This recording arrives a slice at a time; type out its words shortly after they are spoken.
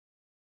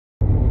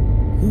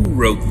Who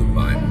wrote the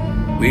Bible?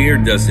 Where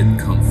does it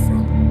come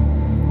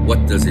from?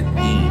 What does it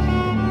mean?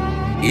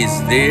 Is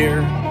there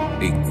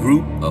a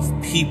group of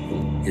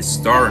people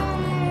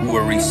historically who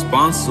are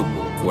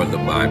responsible for the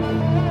Bible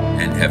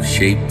and have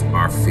shaped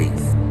our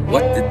faith?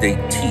 What did they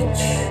teach?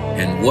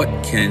 And what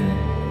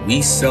can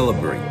we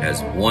celebrate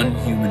as one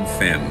human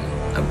family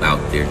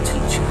about their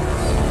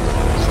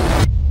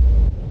teachings?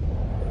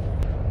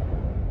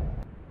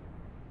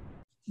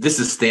 This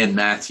is Stan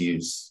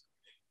Matthews,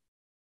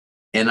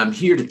 and I'm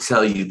here to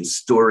tell you the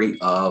story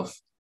of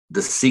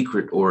the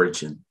secret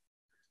origin,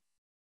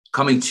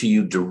 coming to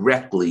you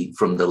directly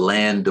from the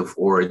land of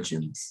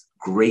origins,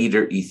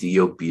 Greater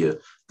Ethiopia,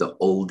 the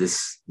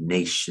oldest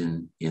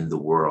nation in the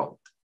world.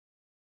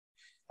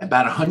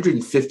 About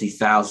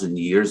 150,000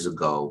 years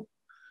ago,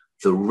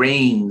 the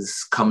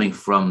rains coming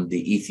from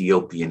the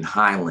Ethiopian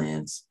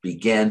highlands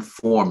began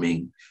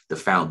forming the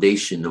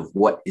foundation of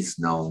what is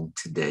known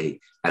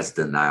today as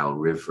the Nile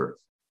River.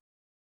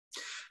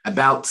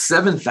 About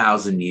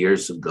 7,000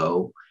 years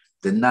ago,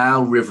 the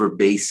Nile River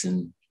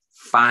basin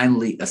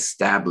finally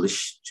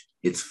established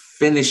its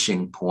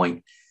finishing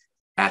point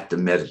at the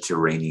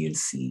Mediterranean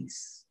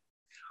seas.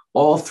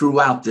 All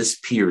throughout this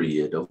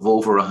period of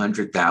over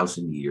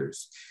 100,000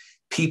 years,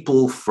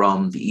 people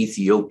from the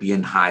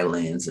Ethiopian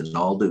highlands and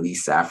all of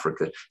East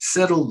Africa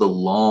settled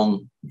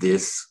along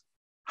this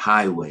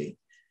highway,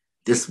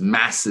 this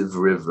massive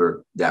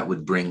river that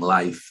would bring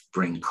life,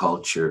 bring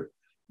culture,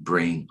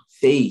 bring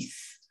faith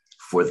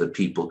for the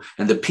people.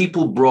 And the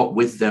people brought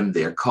with them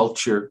their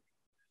culture,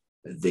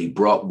 they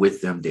brought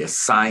with them their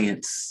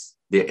science,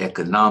 their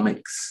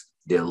economics,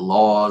 their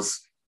laws,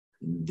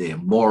 their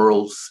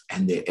morals,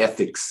 and their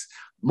ethics.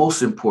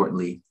 Most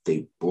importantly,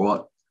 they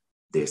brought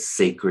their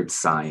sacred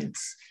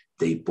science.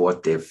 They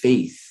brought their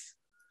faith.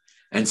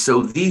 And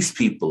so these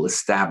people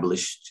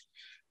established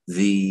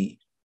the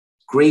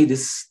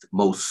greatest,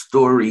 most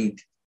storied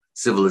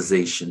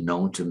civilization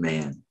known to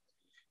man.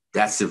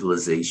 That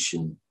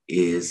civilization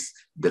is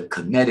the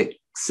Kemetic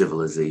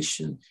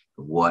civilization,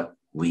 what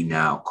we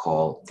now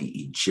call the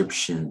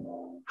Egyptian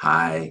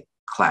high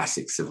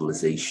classic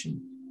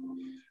civilization.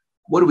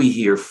 What are we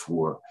here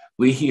for?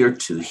 We're here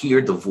to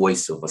hear the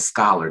voice of a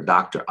scholar,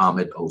 Dr.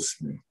 Ahmed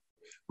Osman,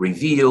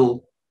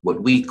 reveal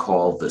what we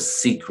call the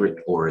secret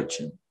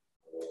origin,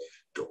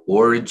 the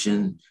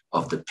origin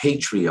of the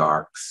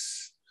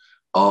patriarchs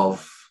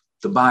of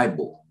the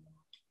Bible,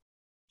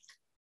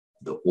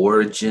 the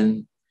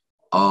origin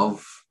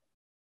of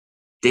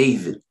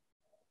David,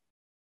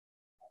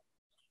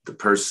 the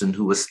person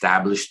who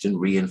established and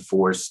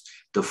reinforced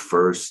the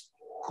first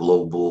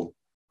global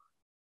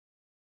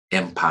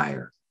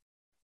empire.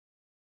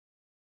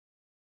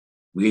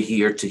 We're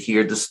here to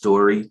hear the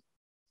story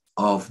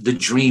of the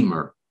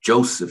dreamer,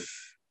 Joseph,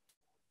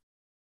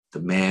 the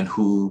man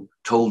who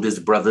told his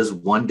brothers,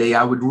 one day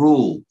I would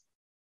rule,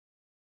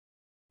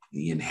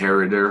 the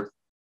inheritor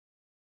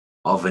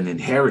of an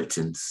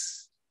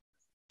inheritance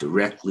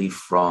directly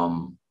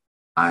from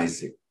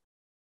Isaac.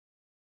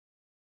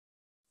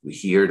 We're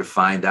here to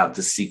find out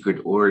the secret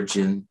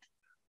origin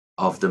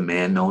of the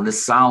man known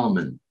as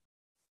Solomon,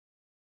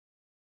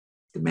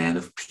 the man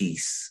of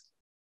peace,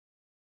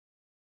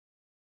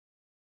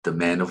 the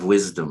man of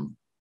wisdom,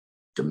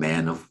 the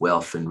man of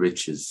wealth and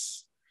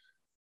riches.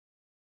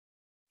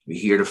 We're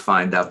here to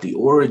find out the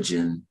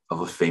origin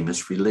of a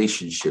famous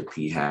relationship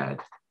he had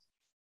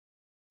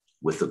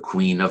with a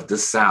queen of the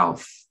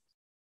south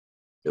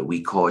that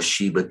we call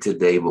Sheba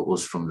today, but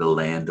was from the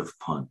land of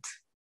Punt,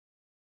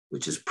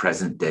 which is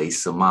present-day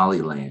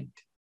Somaliland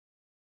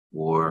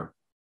or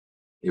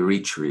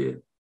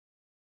Eritrea,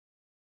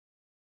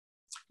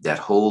 that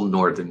whole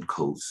northern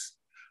coast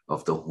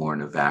of the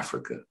Horn of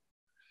Africa.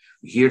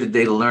 We're here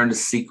today to learn the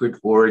secret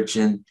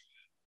origin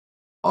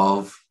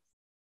of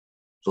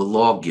the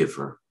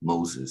lawgiver,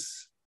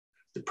 Moses,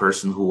 the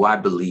person who I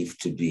believe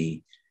to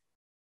be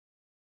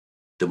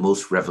the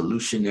most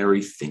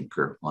revolutionary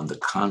thinker on the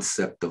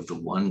concept of the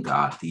one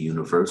God, the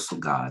universal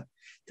God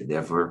that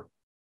ever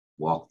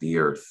walked the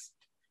earth.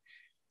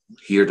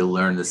 Here to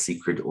learn the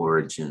secret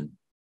origin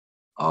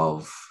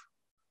of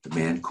the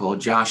man called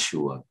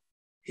Joshua,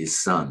 his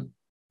son,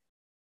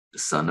 the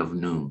son of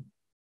Nun,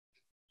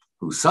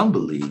 who some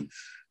believe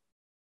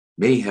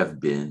may have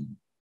been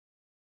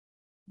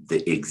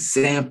the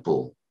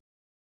example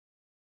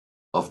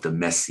of the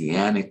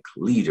messianic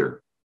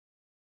leader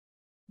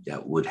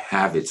that would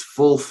have its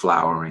full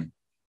flowering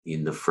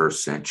in the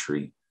first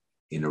century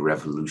in a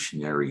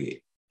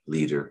revolutionary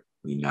leader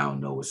we now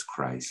know as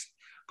Christ.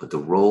 But the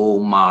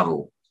role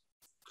model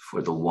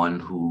for the one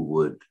who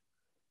would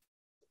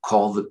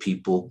call the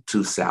people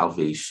to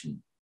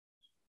salvation,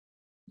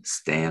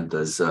 stand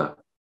as a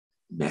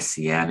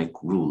messianic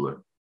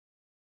ruler,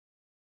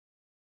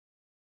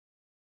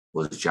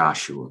 was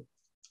Joshua.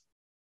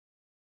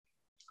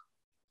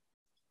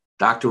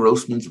 Dr.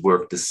 Osman's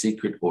work, The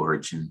Secret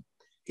Origin,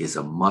 is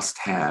a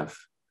must-have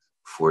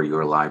for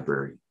your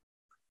library.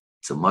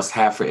 It's a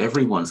must-have for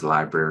everyone's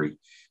library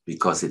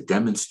because it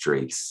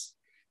demonstrates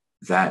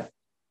that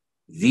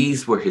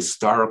these were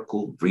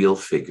historical, real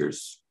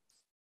figures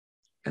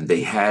And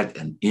they had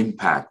an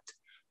impact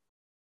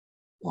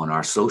on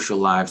our social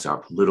lives, our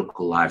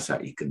political lives,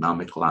 our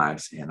economic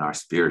lives, and our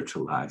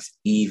spiritual lives,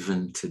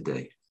 even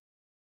today.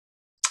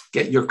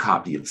 Get your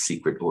copy of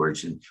Secret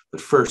Origin,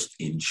 but first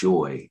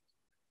enjoy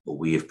what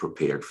we have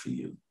prepared for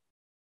you.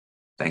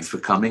 Thanks for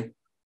coming,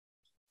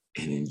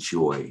 and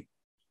enjoy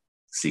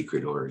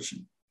Secret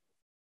Origin.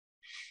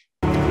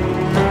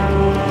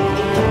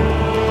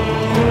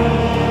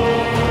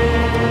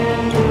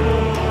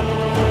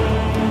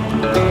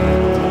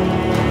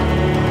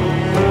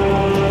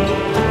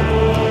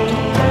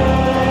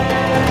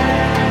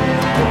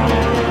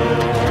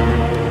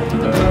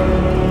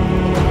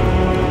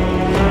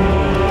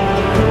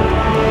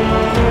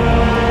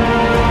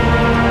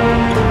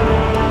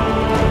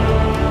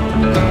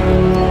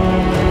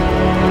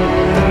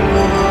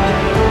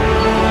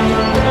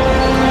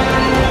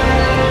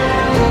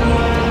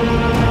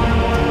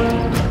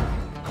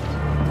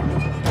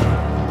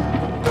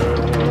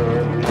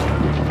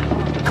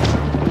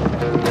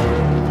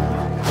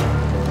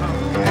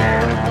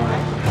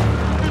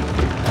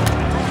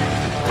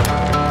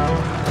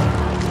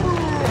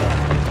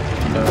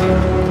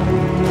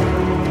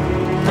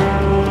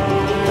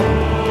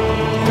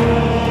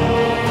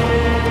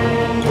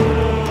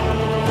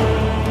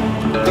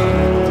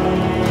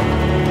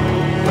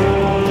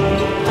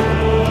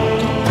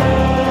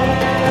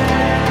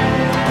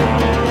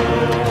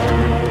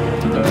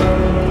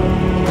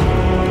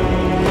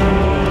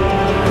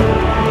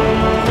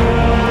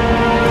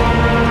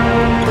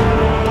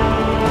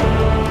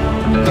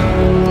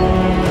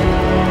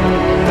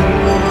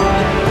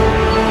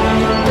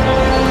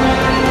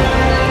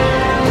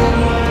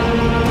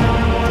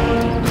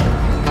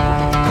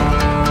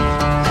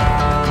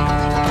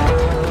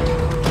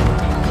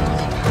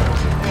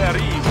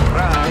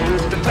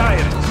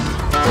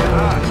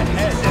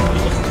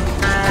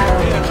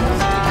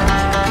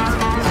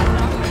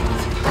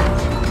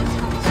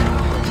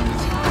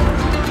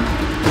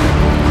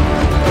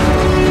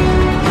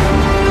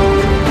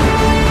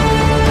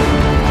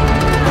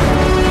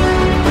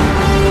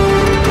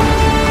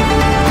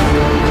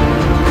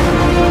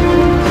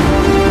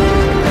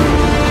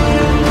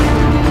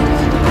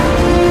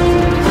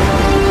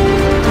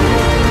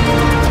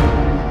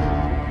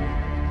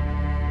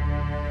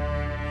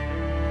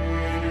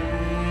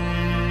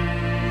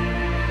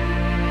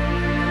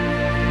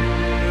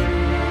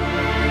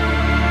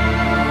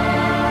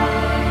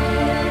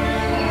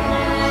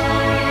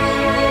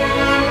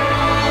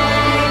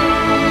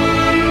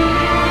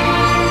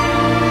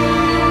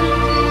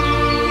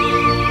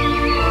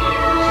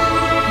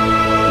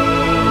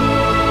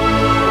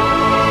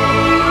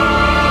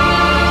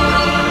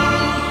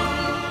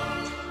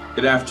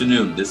 Good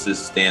afternoon. This is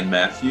Stan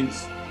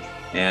Matthews,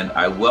 and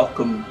I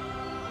welcome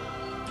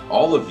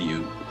all of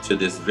you to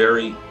this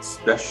very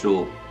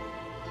special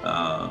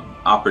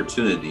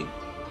opportunity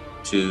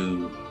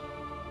to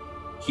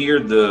hear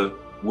the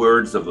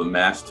words of a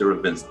master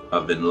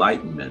of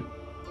enlightenment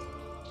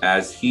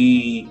as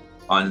he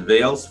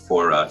unveils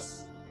for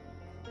us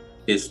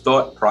his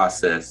thought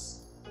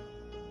process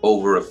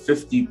over a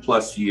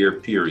 50-plus year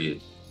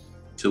period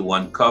to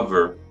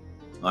uncover,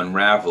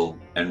 unravel,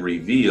 and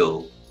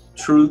reveal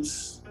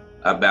truths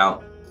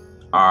about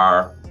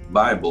our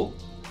Bible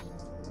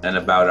and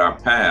about our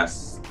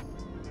past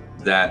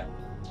that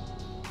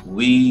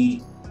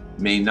we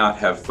may not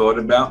have thought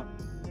about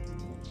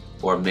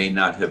or may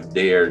not have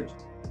dared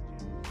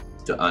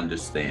to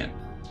understand.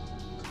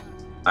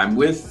 I'm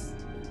with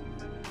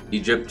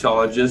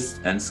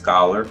Egyptologist and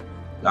scholar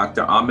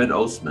Dr. Ahmed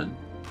Osman,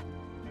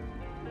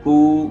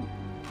 who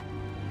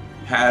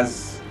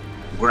has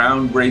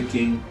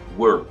groundbreaking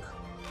work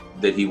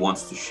that he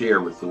wants to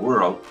share with the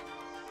world,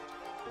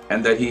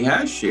 and that he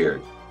has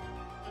shared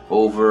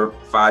over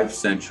 5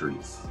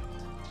 centuries.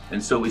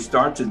 And so we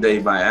start today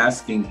by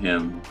asking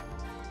him,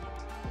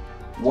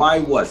 why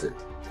was it,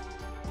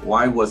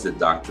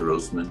 Dr.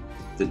 Osman,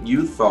 that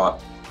you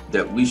thought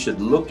that we should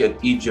look at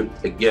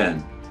Egypt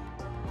again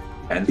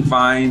and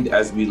find,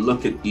 as we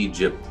look at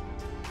Egypt,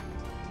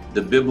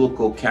 the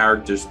biblical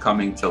characters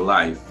coming to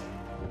life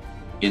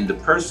in the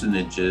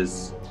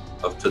personages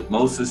of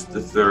Thutmose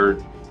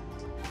III,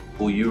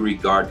 who you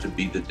regard to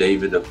be the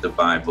David of the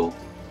Bible,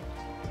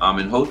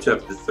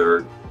 Amenhotep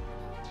III,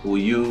 who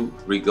you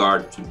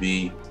regard to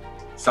be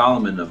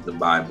Solomon of the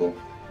Bible,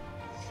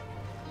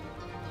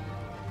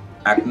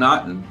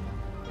 Akhenaten,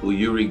 who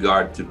you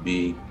regard to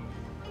be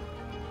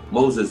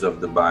Moses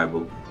of the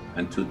Bible,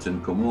 and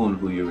Tutankhamun,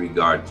 who you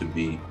regard to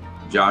be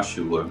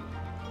Joshua,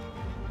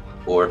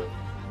 or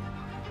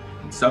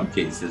in some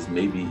cases,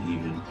 maybe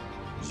even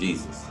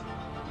Jesus.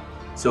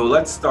 So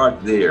let's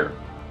start there.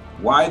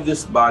 Why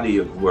this body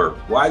of work?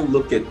 Why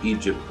look at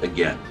Egypt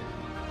again?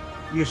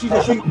 You see,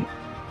 the thing,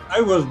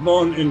 I was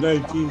born in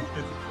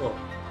 1934.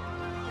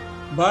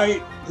 By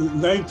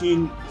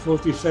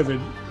 1947,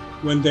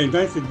 when the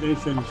United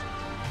Nations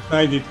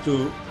decided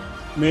to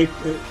make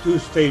 2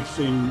 states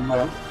an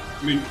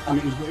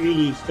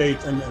Israeli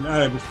state and an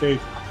Arab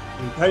state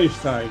in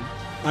Palestine,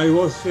 I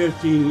was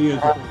 13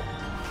 years old.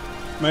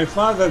 My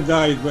father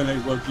died when I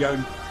was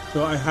young,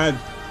 So I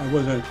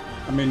was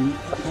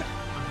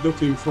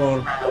looking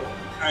for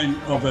kind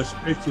of a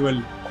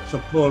spiritual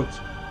support.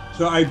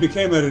 So I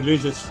became a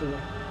religious,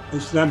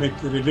 Islamic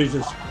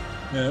religious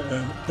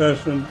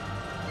person.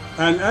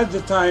 And at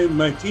the time,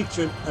 my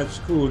teacher at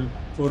school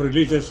for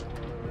religious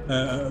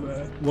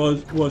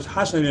was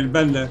Hassan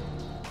al-Banna,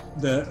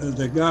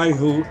 the guy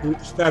who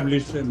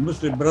established a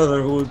Muslim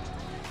Brotherhood,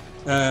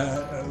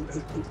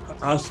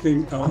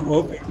 hoping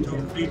to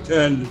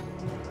return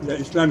the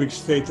Islamic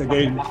State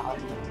again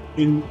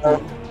in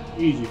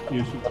Egypt.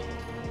 You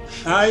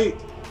see,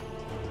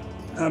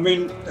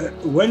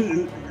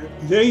 when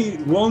they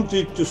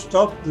wanted to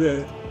stop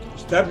the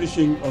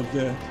establishing of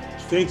the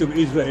State of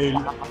Israel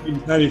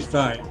in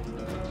Palestine,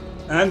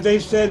 and they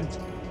said,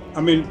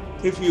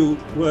 if you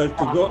were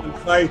to go and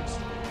fight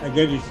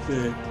against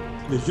the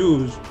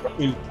Jews,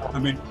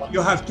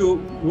 you have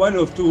one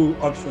of two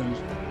options.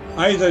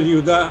 Either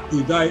you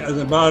die as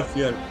a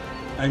martyr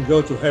and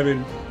go to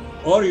heaven,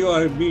 or you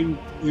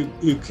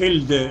kill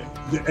the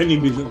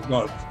enemies of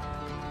God.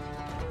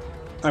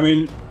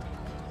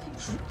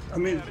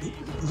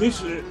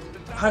 This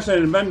Hassan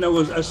al-Banna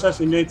was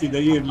assassinated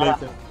a year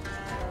later,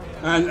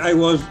 and I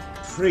was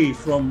free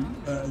from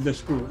the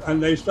school,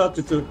 and I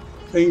started to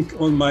think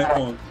on my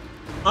own.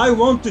 I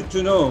wanted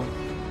to know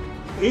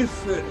if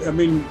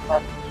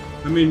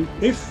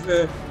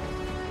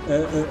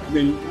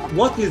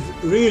what is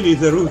really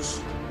the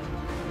roots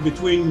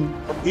between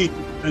Egypt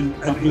and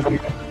Israel?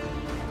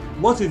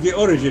 What is the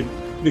origin?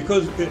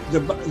 Because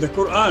the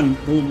Quran,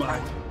 whom I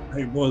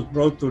was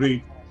brought to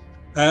read,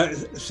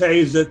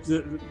 says that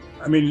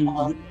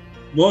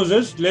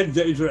Moses led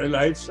the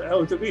Israelites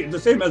out of Egypt, the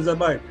same as the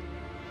Bible.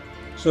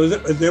 So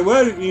they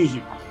were in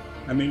Egypt.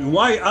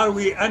 Why are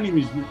we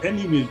enemies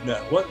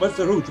now? What's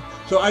the root?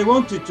 So I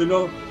wanted to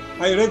know.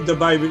 I read the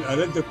Bible, I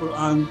read the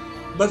Quran,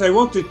 but I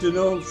wanted to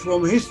know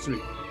from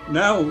history.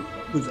 Now,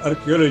 with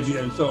archaeology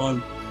and so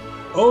on,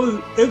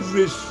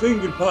 every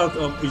single part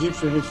of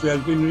Egyptian history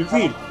has been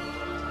revealed.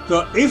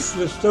 So if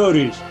the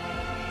stories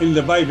in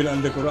the Bible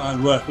and the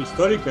Quran were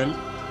historical,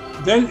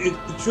 then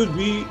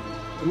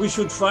we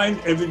should find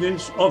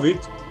evidence of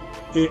it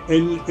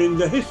in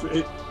the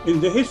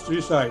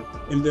history side,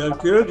 in the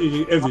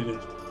archaeology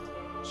evidence.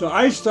 So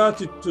I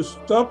started to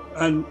stop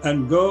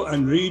and go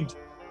and read,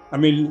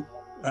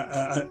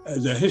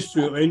 the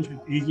history of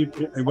ancient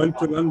Egypt. I went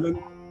to London.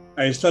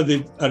 I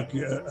studied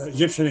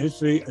Egyptian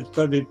history. I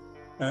studied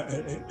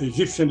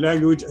Egyptian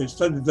language. I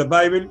studied the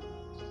Bible,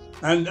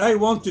 and I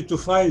wanted to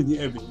find the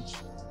evidence.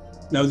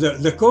 Now,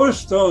 the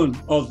cornerstone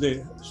of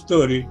the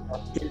story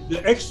is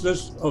the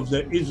exodus of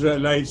the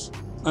Israelites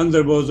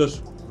under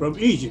Moses from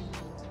Egypt.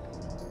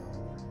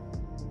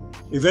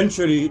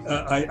 Eventually,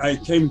 I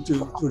came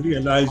to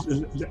realize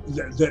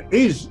that there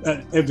is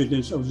an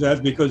evidence of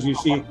that, because you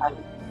see,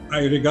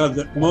 I regard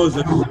that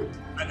Moses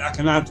and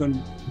Akhenaten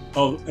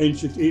of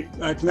ancient Egypt.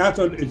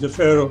 Akhenaten is the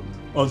pharaoh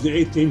of the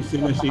 18th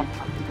dynasty,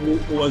 who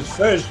was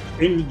first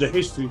in the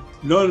history,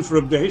 known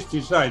from the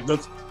history side,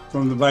 not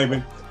from the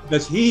Bible,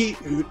 that he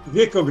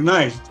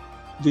recognized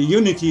the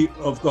unity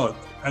of God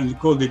and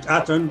called it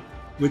Aton,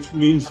 which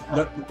means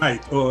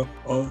light or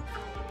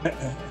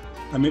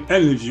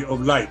energy of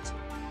light.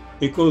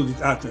 He called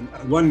it Aton,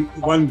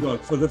 one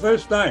God for the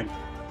first time.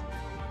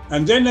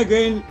 And then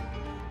again,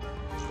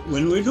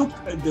 when we look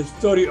at the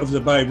story of the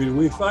Bible,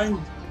 we find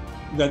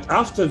that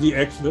after the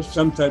Exodus,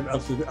 sometime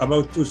after,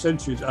 about 2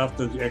 centuries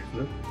after the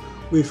Exodus,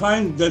 we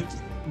find that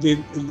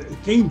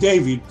King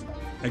David,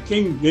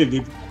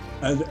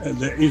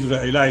 the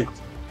Israelite,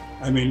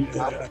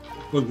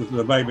 according to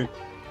the Bible,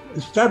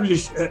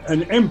 established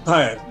an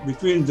empire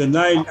between the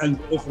Nile and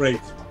the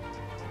Euphrates.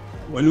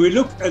 When we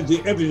look at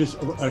the evidence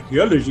of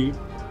archaeology,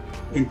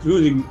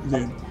 including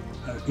the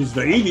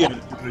Israeli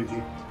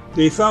archaeology,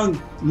 they found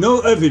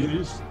no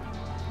evidence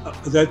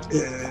that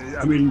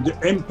the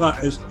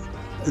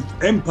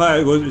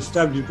empire was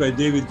established by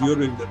David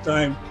during the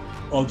time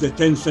of the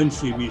 10th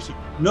century BC.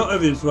 No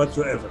evidence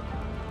whatsoever.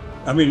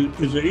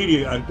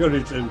 Israeli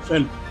archaeologists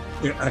themselves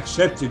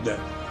accepted that.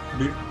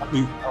 And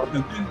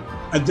then,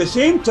 at the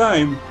same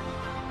time,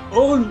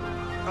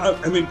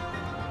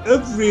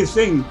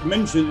 everything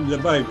mentioned in the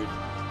Bible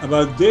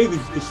about David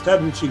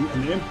establishing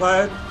an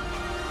empire,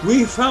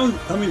 they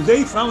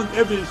found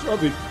evidence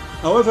of it.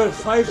 However,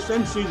 5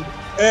 centuries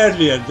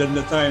earlier than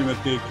the time of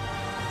David,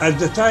 at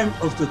the time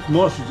of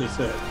Thutmose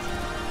III.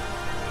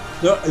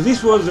 So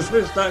this was the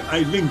first time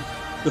I linked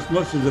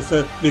Thutmose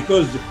III,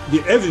 because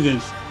the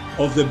evidence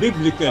of the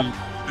biblical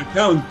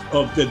account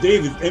of the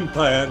David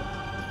Empire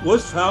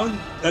was found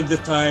at the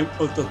time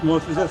of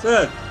Thutmose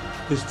III.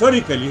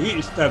 Historically, he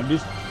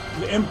established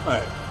the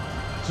empire.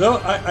 So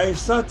I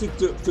started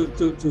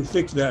to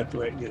think that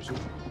way. Yes.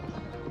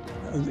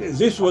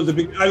 This was the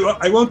big.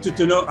 I wanted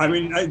to know.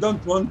 I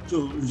don't want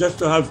to just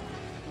to have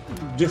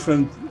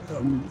different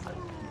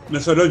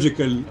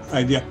methodological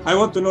idea. I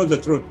want to know the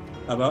truth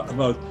about.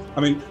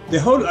 The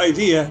whole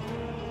idea.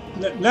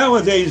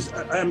 Nowadays,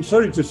 I'm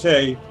sorry to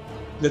say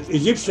that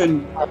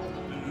Egyptian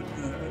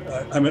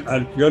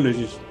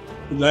archaeologists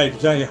like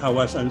Zahi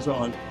Hawass and so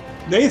on,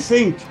 They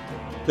think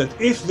that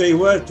if they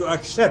were to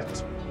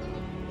accept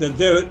that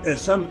there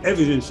is some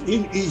evidence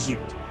in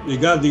Egypt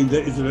regarding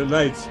the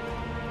Israelites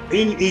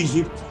in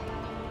Egypt,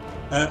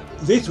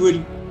 this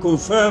will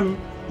confirm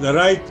the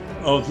right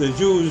of the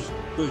Jews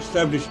to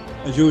establish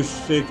a Jewish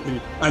state.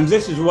 And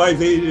this is why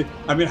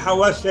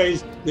Hawass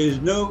says there is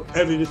no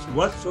evidence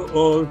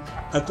whatsoever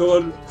at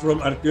all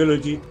from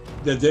archaeology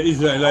that the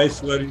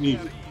Israelites were in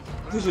Egypt.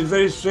 This is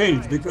very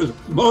strange because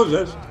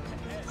Moses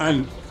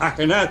and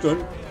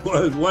Akhenaten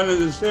was one of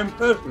the same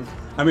person.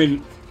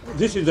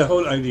 This is the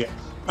whole idea.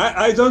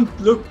 I don't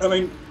look,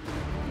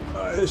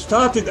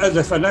 started as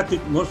a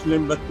fanatic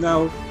Muslim, but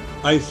now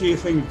I see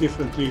things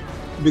differently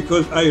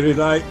because I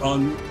rely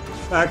on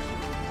facts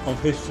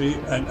of history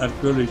and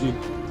archaeology,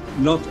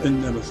 not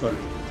in the mythology.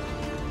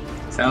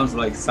 Sounds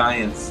like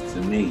science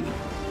to me.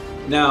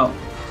 Now,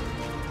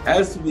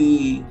 as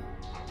we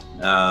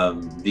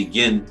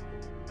begin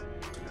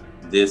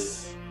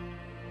this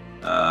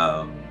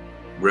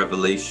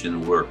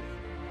revelation work,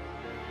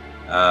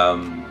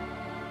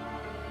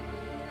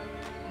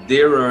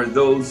 there are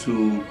those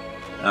who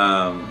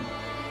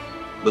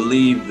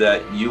believe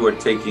that you are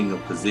taking a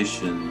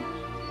position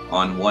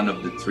on one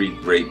of the three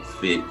great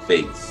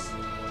faiths.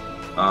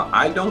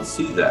 I don't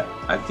see that.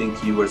 I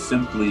think you are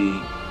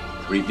simply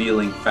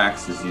revealing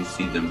facts as you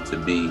see them to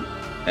be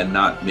and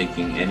not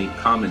making any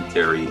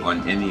commentary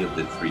on any of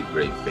the three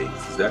great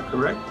faiths. Is that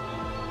correct?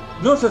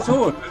 Not at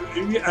all.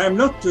 I'm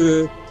not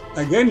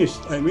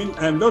against,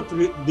 I'm not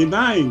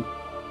denying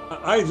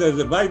either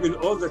the Bible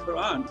or the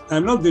Quran.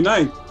 I'm not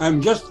denying.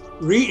 I'm just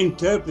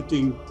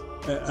reinterpreting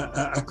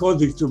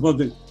according to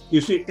modern.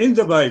 You see, in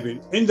the Bible,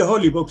 in the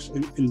holy books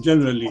in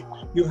generally,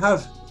 you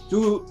have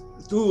two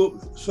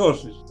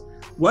sources.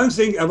 One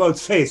thing about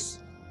faith,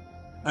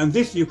 and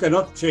this you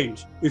cannot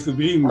change. If you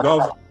believe in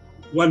God,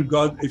 one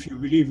God, if you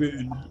believe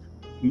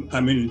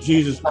in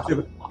Jesus,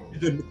 whatever,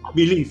 it's a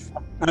belief.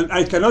 And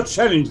I cannot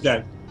challenge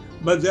that.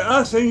 But there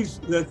are things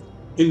that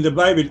in the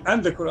Bible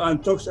and the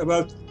Quran talks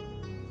about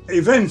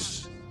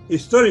events,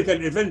 historical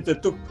events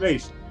that took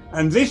place.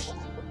 And this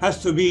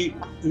has to be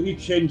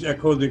changed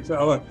according to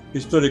our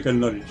historical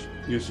knowledge.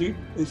 You see,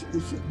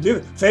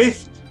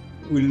 faith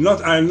will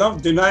not, I'm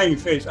not denying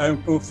faith,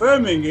 I'm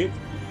confirming it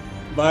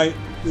by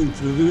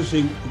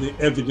introducing the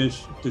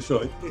evidence to show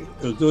it,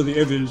 although the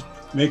evidence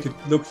make it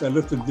look a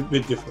little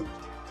bit different.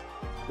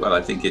 Well,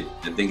 I think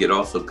it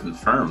also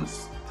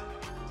confirms.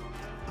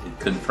 It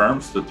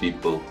confirms to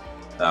people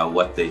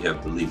what they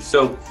have believed.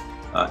 So,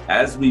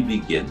 as we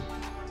begin,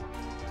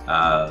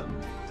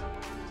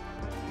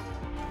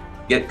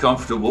 get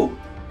comfortable,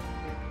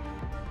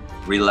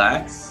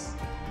 relax,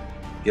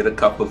 get a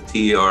cup of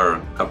tea or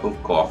a cup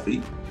of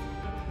coffee,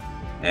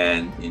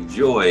 and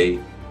enjoy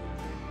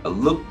a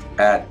look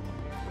at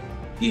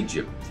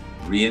Egypt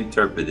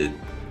reinterpreted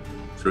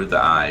through the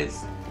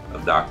eyes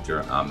of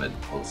Dr. Ahmed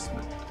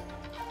Osman.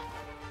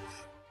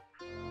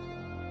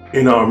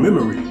 In our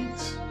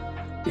memories,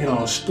 in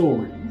our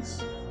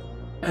stories,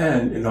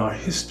 and in our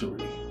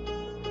history,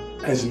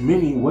 as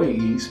many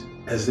ways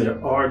as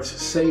their arts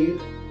say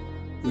it,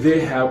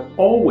 they have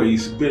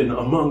always been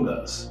among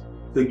us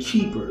the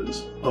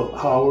keepers of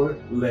our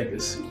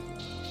legacy.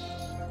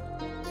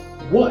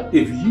 What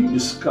if you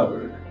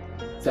discovered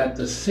that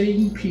the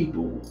same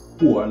people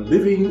who are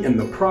living in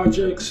the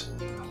projects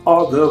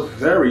are the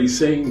very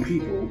same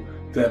people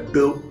that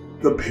built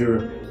the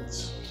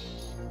pyramids?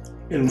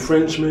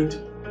 Infringement,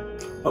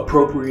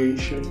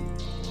 appropriation,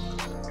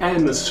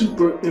 and the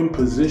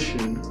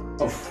superimposition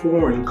of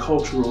foreign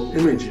cultural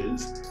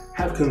images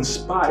have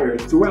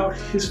conspired throughout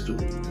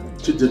history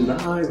to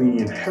deny the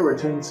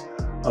inheritance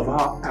of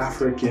our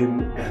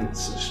African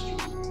ancestry.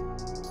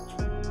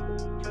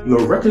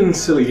 The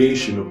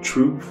reconciliation of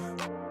truth,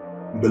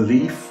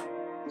 belief,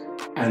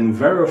 and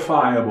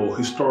verifiable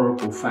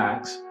historical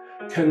facts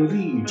can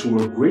lead to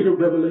a greater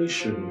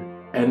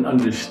revelation and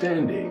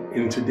understanding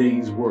in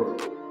today's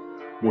world,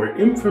 where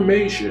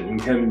information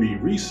can be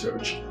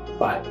researched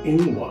by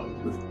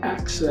anyone with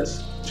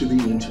access to the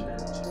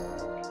internet.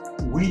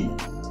 We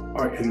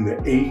are in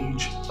the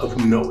age of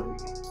knowing.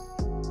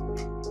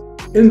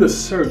 In the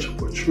search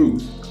for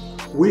truth,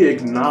 we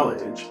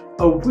acknowledge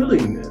a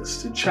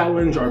willingness to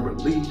challenge our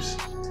beliefs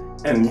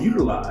and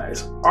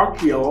utilize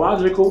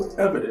archaeological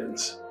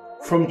evidence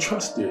from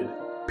trusted,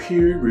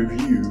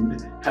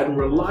 peer-reviewed, and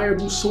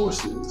reliable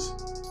sources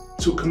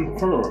to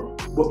confirm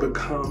what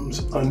becomes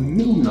a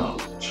new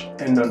knowledge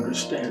and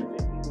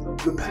understanding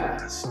of the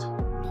past.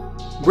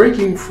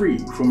 Breaking free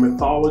from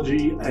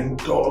mythology and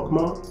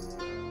dogma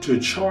to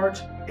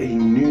chart a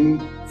new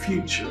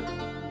future.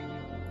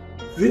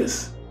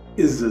 This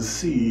is the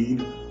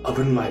seed of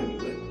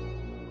enlightenment.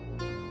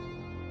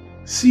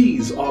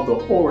 Seeds are the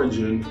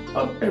origin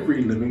of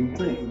every living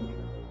thing,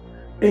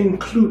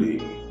 including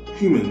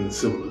human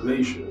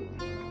civilization.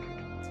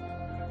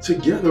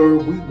 Together,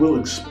 we will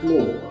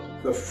explore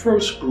the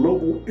first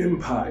global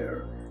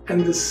empire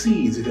and the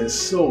seeds it has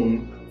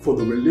sown for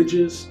the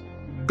religious,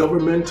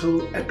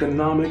 governmental,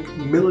 economic,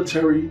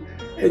 military,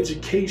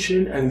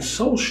 education, and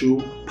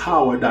social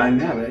power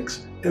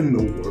dynamics in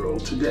the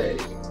world today.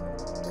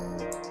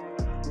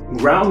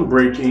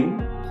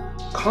 Groundbreaking,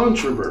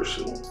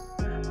 controversial,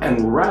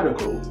 and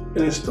radical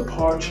in its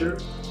departure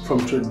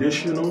from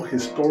traditional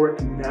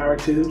historic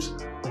narratives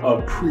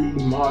of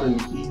pre-modern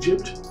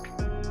Egypt,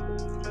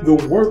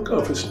 the work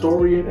of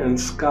historian and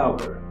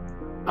scholar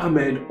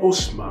Ahmed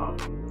Osman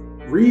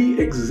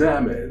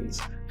re-examines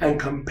and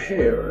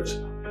compares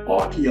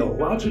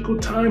archaeological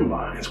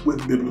timelines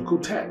with biblical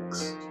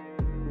texts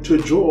to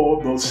draw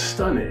both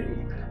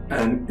stunning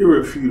and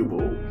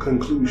irrefutable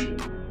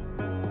conclusions.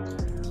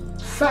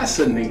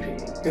 Fascinating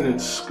in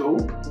its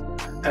scope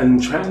and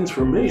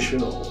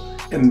transformational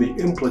in the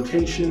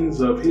implications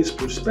of his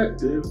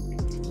perspective,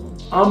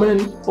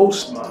 Ahmed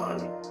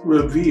Osman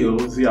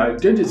reveals the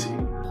identity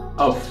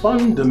of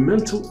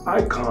fundamental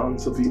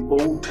icons of the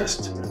Old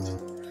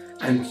Testament,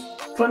 and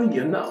funny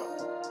enough,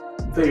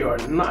 they are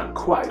not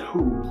quite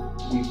who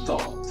we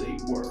thought they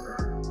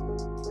were.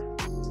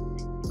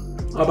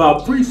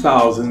 About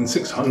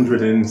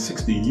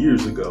 3,660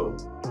 years ago,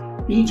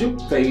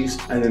 Egypt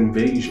faced an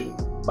invasion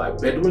by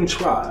Bedouin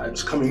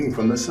tribes coming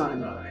from the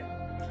Sinai.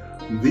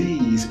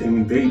 These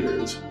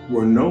invaders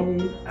were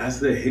known as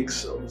the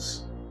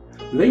Hyksos.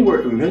 They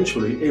were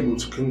eventually able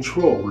to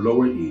control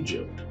Lower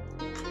Egypt.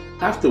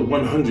 After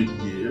 100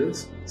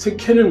 years,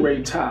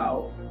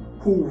 Seqenenre-Tao,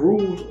 who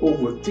ruled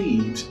over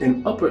Thebes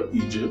in Upper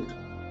Egypt,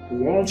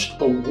 launched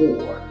a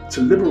war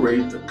to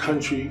liberate the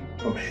country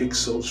from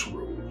Hyksos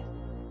rule.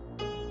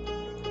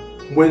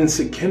 When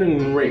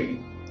Seqenenre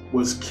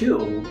was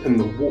killed in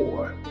the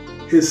war,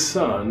 his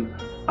son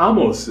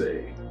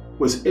Ahmose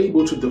was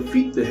able to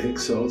defeat the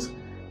Hyksos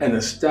and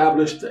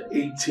establish the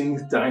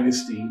 18th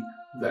dynasty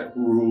that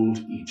ruled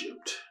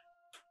Egypt.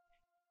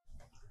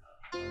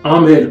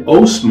 Ahmed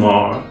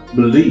Osman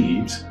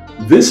believes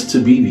this to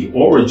be the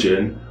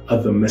origin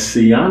of the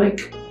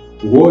messianic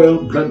royal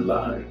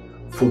bloodline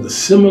for the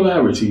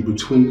similarity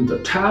between the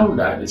Tao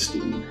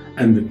dynasty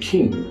and the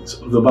kings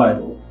of the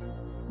Bible.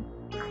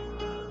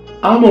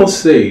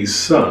 Ahmose's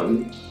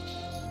son,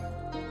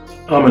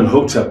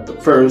 Amenhotep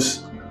I,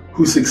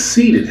 who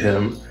succeeded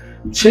him,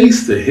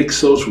 chased the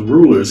Hyksos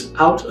rulers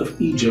out of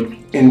Egypt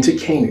into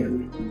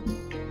Canaan.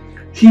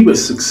 He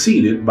was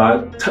succeeded by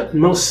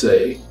Thutmose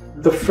I,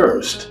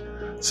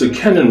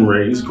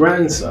 Seqenenre's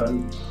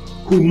grandson,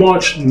 who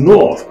marched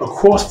north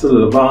across the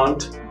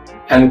Levant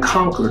and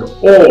conquered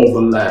all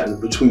the land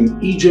between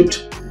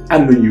Egypt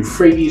and the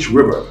Euphrates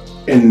River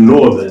in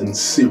northern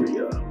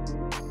Syria.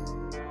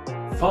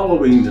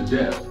 Following the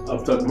death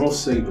of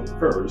Thutmose I,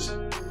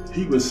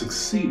 he was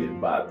succeeded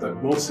by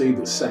Thutmose II,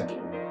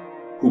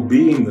 who,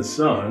 being the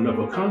son of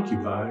a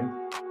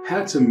concubine,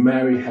 had to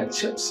marry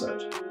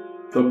Hatshepsut,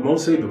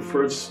 Thutmose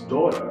I's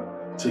daughter,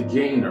 to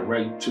gain a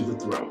right to the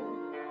throne.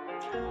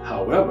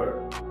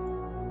 However,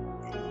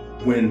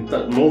 when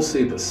Thutmose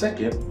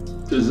II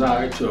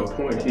desired to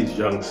appoint his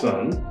young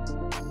son,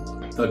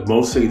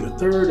 Thutmose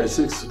III, as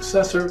his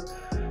successor,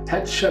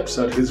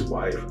 Hatshepsut, his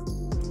wife,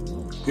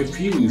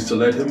 refused to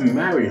let him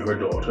marry her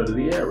daughter,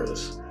 the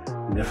heiress,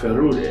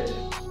 Neferude.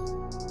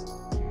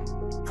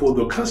 For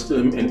the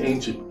custom in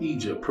ancient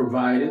Egypt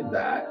provided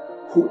that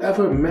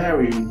whoever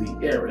married the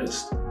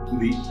heiress,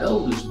 the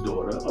eldest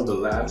daughter of the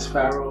last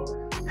pharaoh,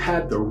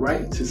 had the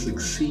right to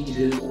succeed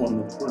him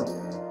on the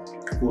throne.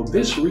 For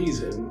this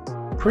reason,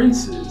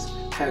 princes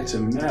had to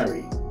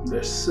marry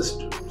their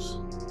sisters.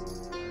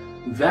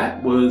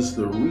 That was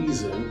the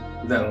reason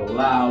that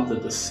allowed the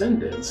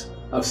descendants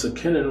of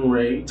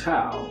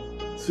Seqenenre-Tao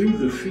through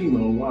the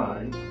female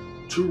line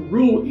to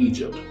rule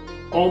Egypt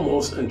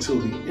almost until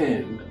the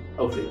end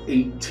of the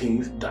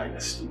 18th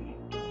dynasty.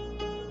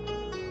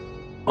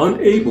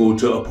 Unable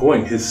to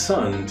appoint his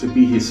son to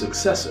be his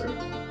successor,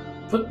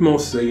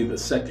 Thutmose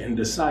II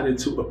decided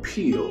to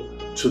appeal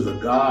to the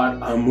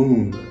god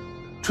Amun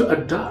to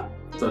adopt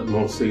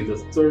Thutmose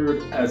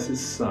III as his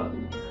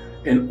son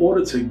in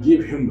order to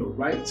give him the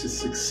right to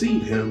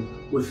succeed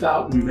him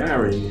without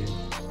marrying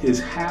his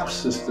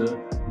half-sister,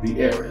 the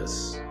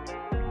heiress.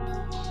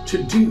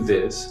 To do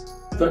this,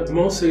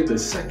 Thutmose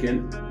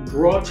II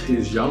brought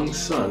his young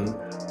son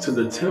to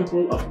the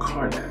temple of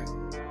Karnak,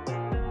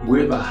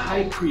 where the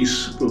high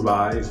priest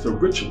supervised the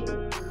ritual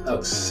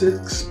of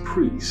 6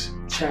 priests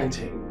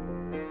chanting,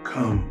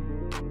 "Come,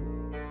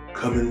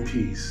 come in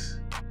peace.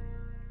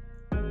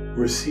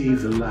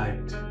 Receive the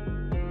light.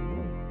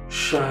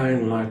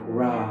 Shine like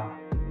Ra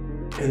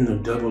in the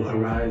double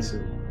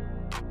horizon.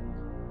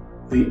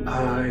 The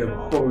eye of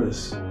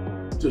Horus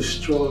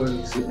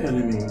destroys the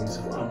enemies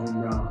of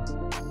Amun-Ra,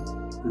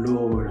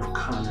 Lord of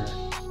Karnak.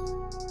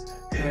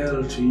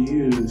 Hail to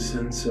you,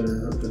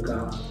 censor of the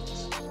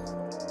gods.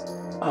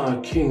 Our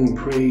king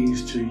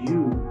prays to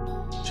you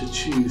to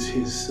choose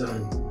his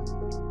son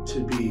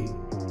to be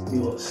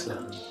your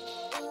son."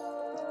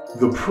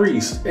 The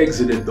priest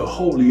exited the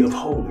Holy of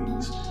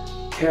Holies,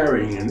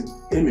 carrying an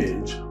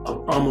image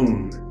of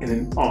Amun in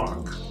an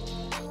ark,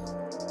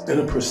 in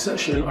a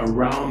procession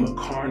around the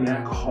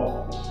Karnak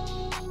Hall.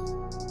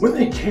 When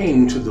they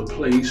came to the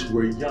place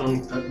where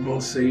young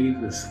Thutmose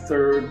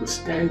III was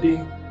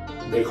standing,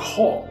 they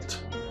halt,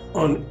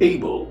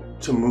 unable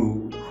to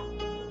move.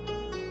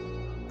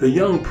 The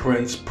young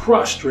prince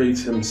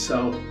prostrates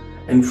himself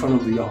in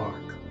front of the ark.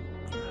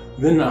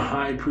 Then the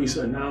high priest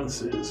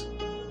announces,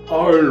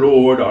 "Our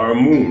Lord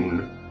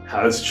Amun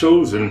has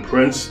chosen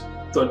Prince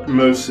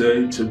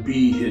Thutmose to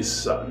be his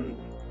son."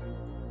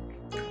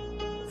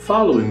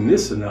 Following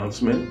this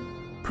announcement,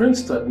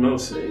 Prince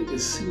Thutmose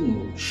is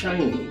seen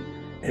shining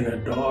in a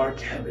dark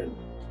heaven,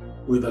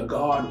 where the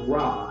god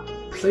Ra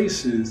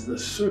places the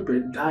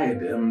serpent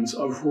diadems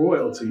of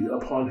royalty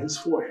upon his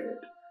forehead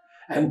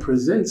and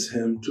presents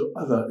him to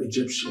other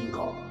Egyptian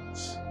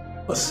gods: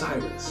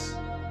 Osiris,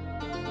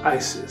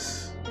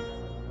 Isis,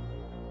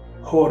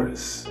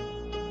 Horus,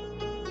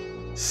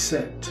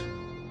 Set,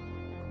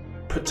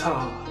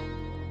 Ptah,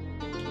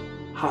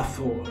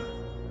 Hathor,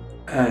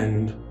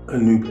 and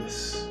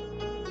Anubis.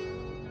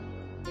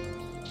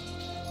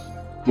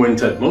 When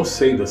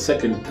Thutmose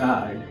II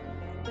died,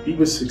 he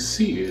was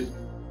succeeded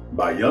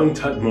by young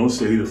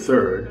Thutmose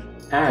III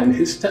and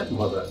his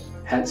stepmother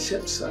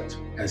Hatshepsut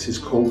as his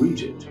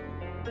co-regent.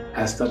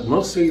 As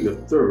Thutmose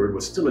III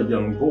was still a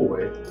young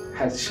boy,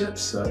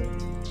 Hatshepsut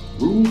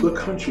ruled the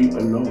country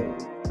alone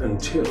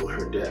until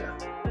her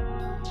death.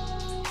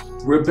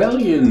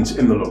 Rebellions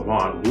in the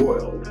Levant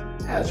roiled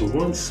as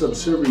once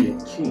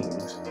subservient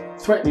kings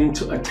threatened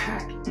to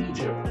attack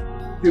Egypt,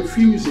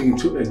 refusing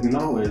to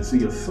acknowledge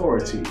the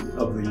authority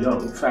of the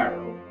young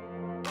pharaoh.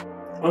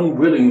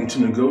 Unwilling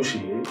to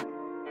negotiate,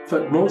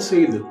 Thutmose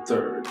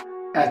III,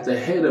 at the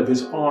head of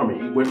his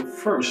army, went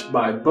first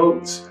by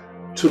boats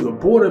to the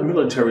border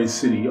military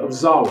city of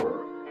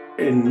Zawar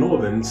in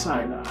northern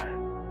Sinai.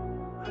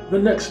 The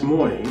next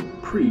morning,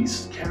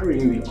 priests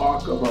carrying the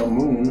Ark of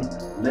Amun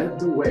led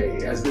the way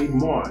as they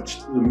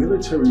marched the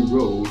military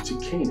road to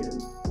Canaan,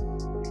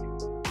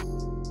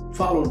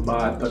 followed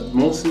by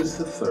Thutmose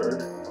III,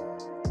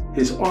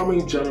 his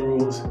army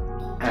generals,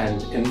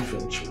 and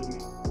infantry.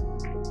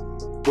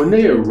 When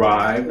they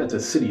arrived at the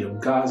city of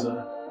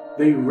Gaza,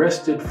 they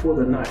rested for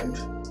the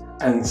night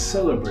and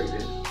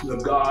celebrated the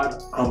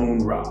god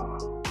Amun-Ra.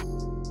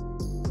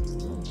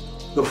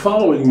 The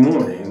following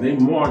morning, they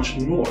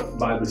marched north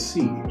by the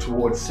sea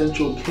towards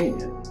central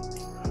Canaan.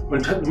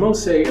 When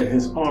Thutmose and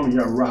his army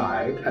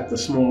arrived at the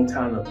small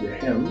town of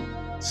Yehem,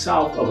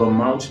 south of a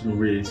mountain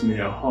ridge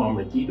near Har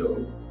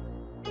Megiddo,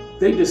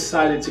 they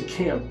decided to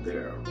camp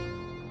there.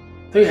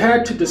 They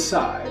had to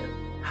decide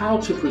how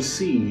to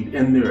proceed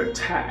in their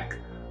attack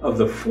of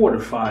the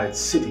fortified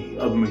city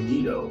of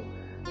Megiddo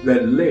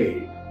that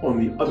lay on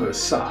the other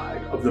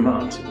side of the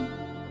mountain.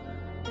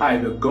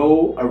 Either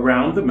go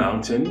around the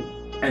mountain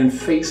and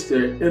face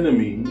their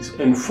enemies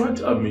in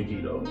front of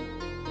Megiddo,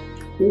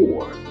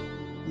 or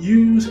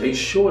use a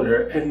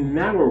shorter and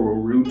narrower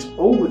route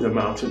over the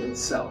mountain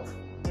itself.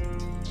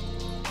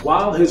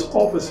 While his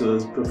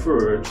officers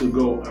preferred to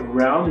go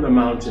around the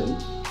mountain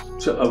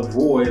to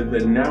avoid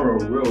the narrow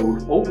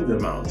road over the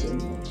mountain,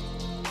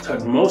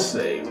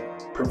 Thutmose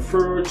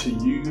preferred to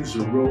use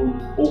the road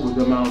over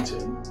the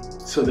mountain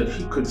so that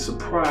he could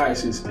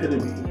surprise his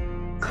enemy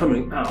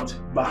coming out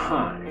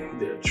behind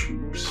their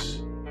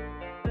troops.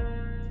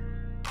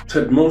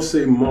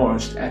 Thutmose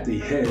marched at the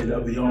head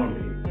of the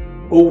army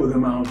over the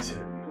mountain,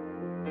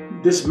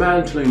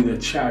 dismantling their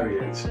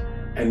chariots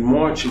and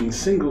marching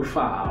single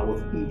file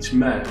with each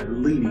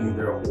man leading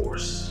their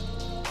horse.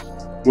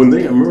 When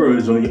they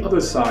emerged on the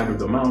other side of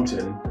the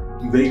mountain,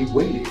 they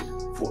waited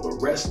for the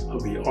rest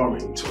of the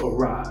army to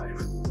arrive.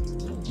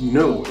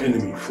 No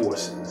enemy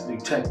forces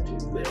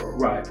detected their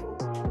arrival.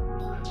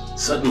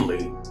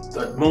 Suddenly,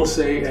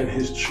 Thutmose and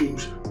his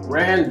troops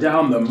ran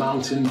down the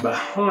mountain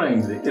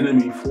behind the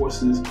enemy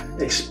forces,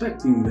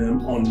 expecting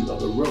them on the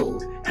other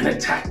road, and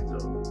attacked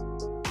them.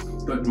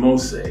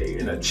 Thutmose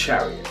in a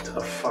chariot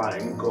of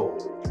fine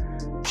gold,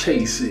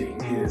 chasing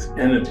his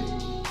enemies.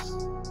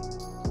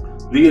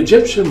 The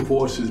Egyptian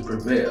forces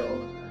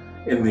prevailed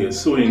in the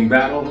ensuing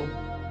battle,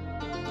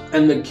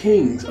 and the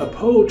kings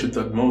opposed to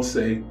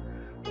Thutmose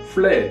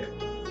fled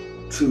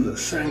to the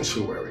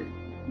sanctuary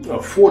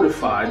of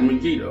fortified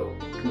Megiddo,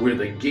 where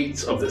the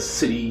gates of the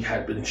city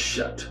had been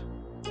shut.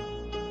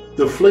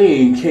 The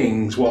fleeing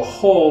kings were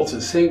hauled to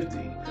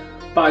safety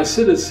by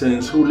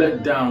citizens who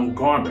let down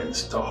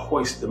garments to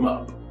hoist them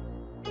up.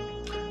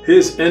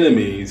 His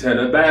enemies had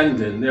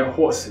abandoned their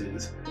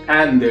horses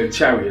and their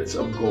chariots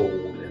of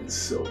gold and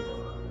silver.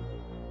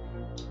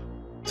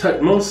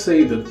 Thutmose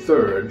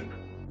III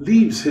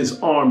leaves his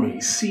army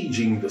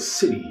sieging the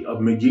city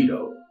of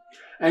Megiddo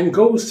and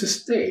goes to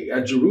stay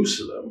at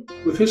Jerusalem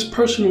with his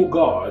personal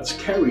guards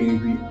carrying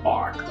the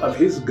ark of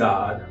his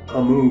god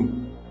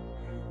Amun.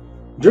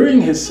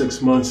 During his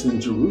 6 months in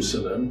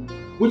Jerusalem,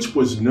 which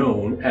was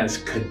known as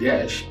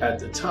Kadesh at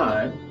the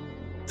time,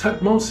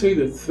 Thutmose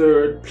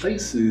III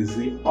places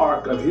the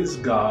ark of his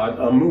god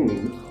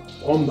Amun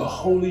on the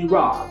holy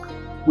rock,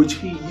 which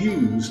he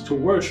used to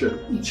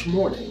worship each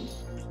morning.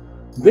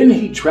 Then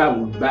he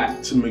traveled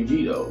back to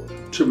Megiddo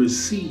to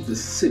receive the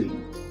city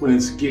when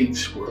its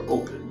gates were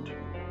opened.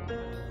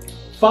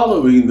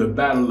 Following the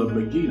Battle of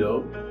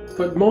Megiddo,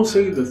 Thutmose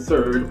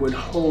III went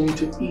home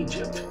to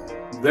Egypt,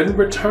 then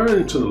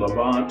returned to the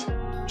Levant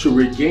to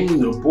regain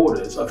the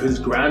borders of his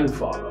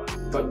grandfather,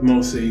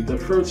 Thutmose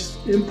I's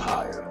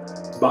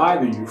empire by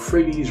the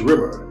Euphrates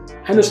River,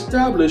 and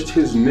established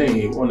his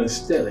name on a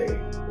stele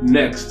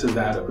next to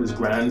that of his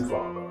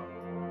grandfather.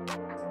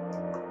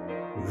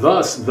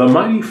 Thus, the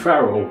mighty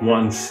pharaoh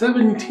won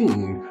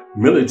 17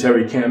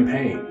 military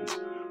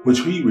campaigns, which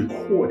he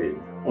recorded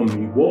on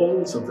the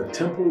walls of the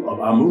Temple of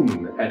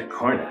Amun at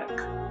Karnak.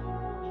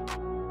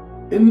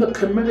 In the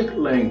Kemetic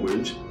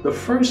language, the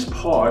first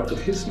part of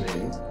his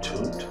name,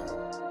 Tut,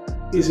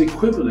 is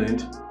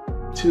equivalent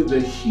to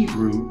the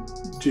Hebrew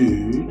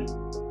Dud,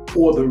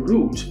 or the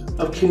root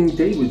of King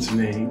David's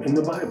name in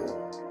the Bible.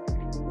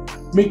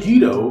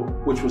 Megiddo,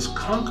 which was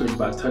conquered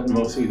by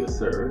Thutmose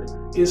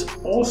III, is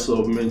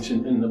also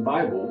mentioned in the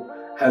Bible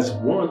as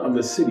one of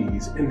the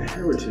cities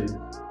inherited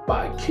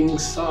by King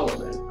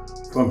Solomon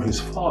from his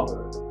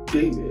father,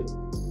 David.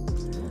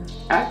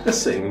 At the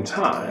same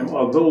time,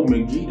 although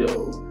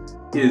Megiddo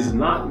is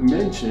not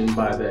mentioned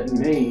by that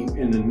name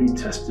in the New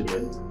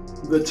Testament,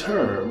 the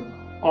term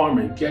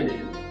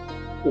Armageddon,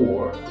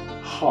 or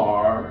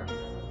Har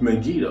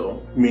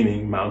Megiddo,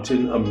 meaning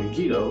mountain of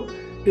Megiddo,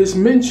 is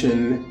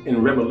mentioned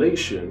in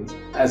Revelations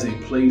as a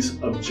place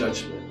of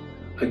judgment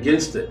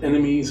against the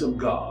enemies of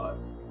God.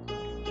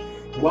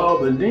 While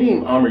the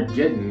name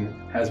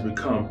Armageddon has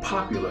become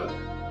popular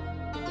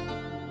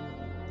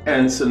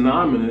and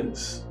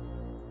synonymous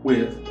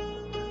with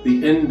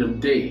the end of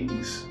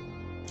days,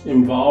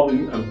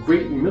 involving a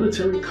great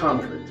military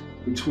conflict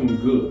between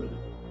good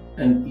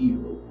and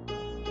evil.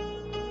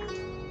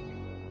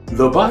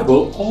 The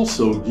Bible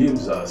also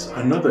gives us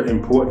another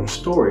important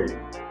story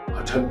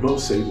of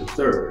Thutmose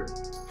III,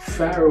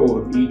 Pharaoh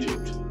of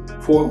Egypt,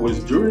 for it was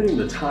during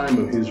the time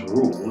of his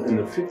rule in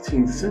the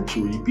 15th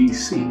century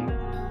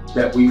BC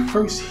that we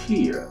first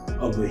hear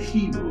of the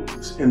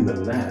Hebrews in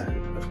the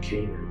land of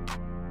Canaan.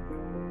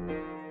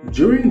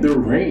 During the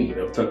reign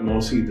of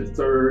Thutmose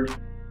III,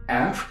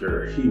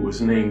 after he was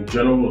named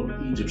general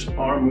of Egypt's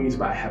armies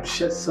by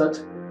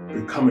Hatshepsut,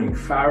 becoming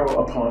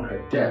pharaoh upon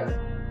her death,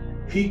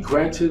 he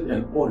granted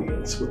an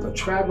audience with a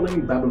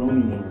traveling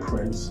Babylonian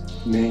prince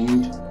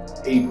named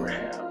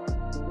Abraham.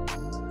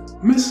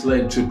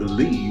 Misled to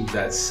believe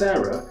that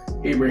Sarah,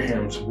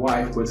 Abraham's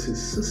wife, was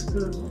his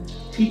sister,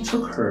 he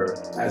took her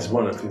as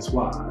one of his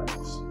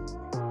wives.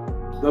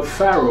 The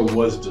pharaoh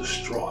was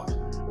distraught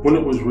when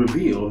it was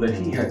revealed that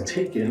he had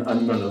taken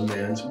another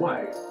man's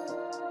wife.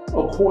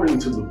 According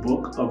to the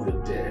Book of the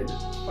Dead,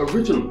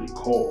 originally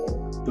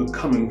called The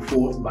Coming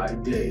Forth by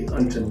Day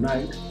unto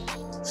Night,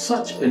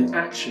 such an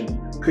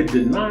action could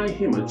deny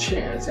him a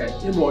chance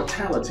at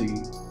immortality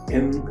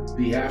in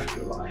the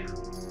afterlife.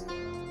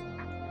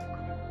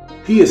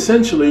 He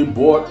essentially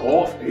bought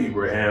off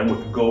Abraham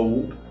with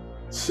gold,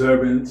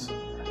 servants,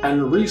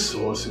 and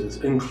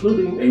resources,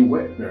 including a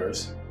wet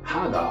nurse,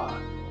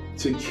 Hagar,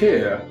 to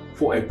care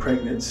for a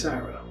pregnant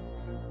Sarah.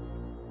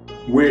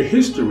 Where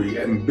history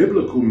and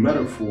biblical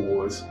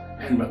metaphors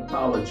and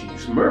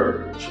mythologies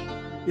merge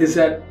is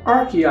that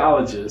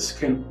archaeologists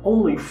can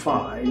only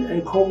find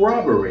and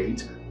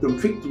corroborate the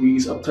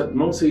victories of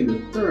Thutmose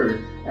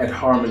III at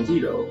Har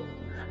Megiddo,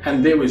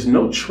 and there is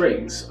no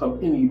trace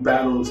of any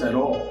battles at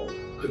all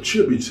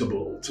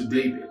attributable to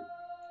David.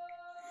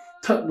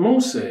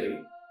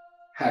 Thutmose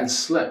had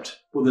slept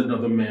with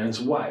another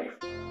man's wife,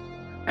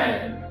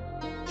 and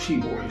she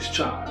bore his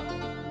child.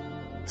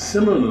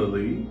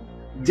 Similarly,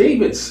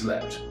 David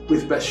slept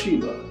with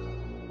Bathsheba,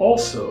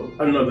 also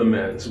another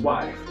man's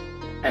wife,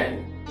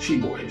 and she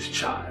bore his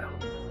child.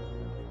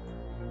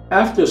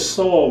 After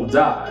Saul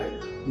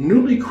died,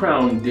 newly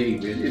crowned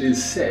David, it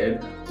is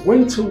said,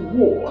 went to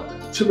war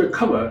to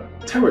recover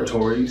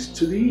territories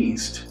to the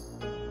east.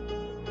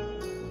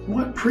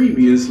 What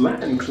previous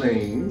land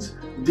claims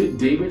did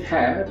David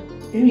have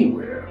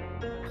anywhere?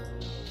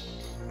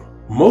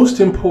 Most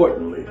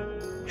importantly,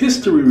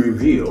 history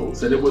reveals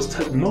that it was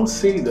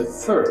Thutmose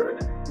III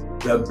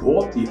that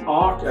brought the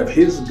ark of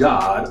his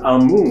god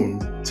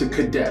Amun to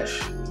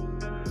Kadesh,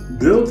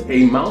 built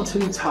a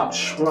mountaintop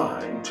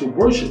shrine to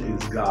worship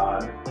his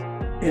god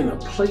in a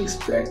place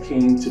that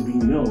came to be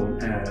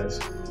known as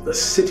the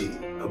City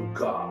of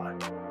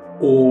God,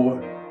 or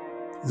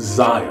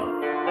Zion.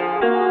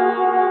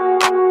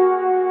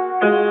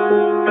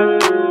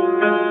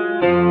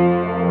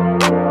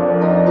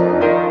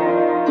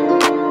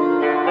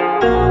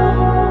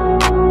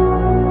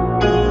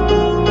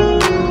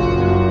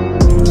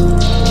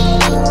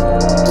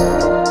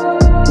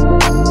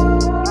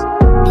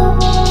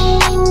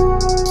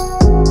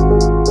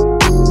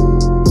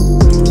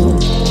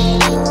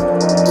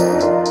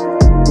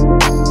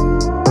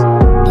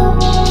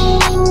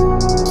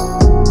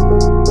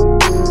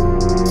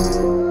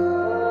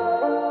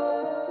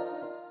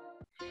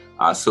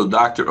 So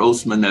Dr.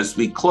 Osman, as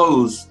we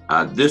close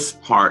this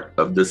part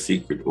of the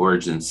Secret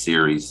Origin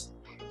series,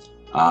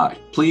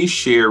 please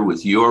share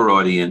with your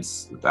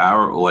audience, with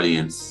our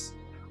audience,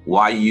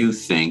 why you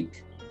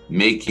think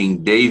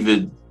making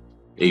David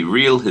a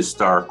real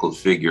historical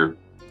figure,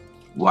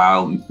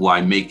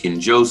 why making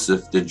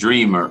Joseph the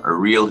dreamer a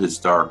real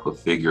historical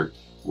figure,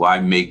 why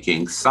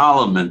making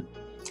Solomon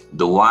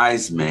the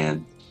wise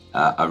man,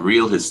 a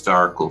real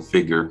historical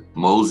figure,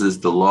 Moses,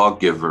 the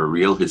lawgiver, a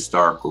real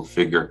historical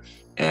figure,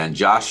 and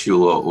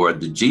Joshua, or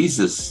the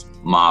Jesus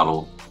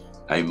model,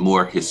 a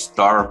more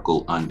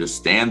historical,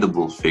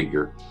 understandable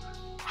figure,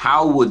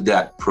 how would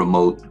that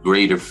promote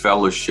greater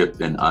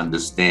fellowship and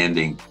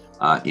understanding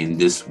in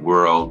this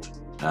world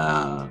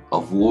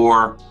of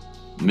war,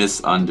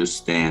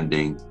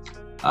 misunderstanding,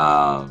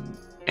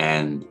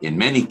 and in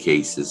many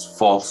cases,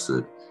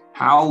 falsehood?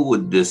 How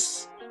would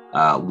this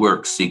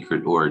work,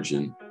 Secret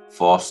Origin,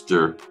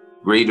 foster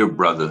greater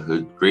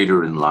brotherhood,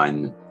 greater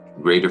alignment,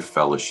 greater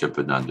fellowship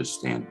and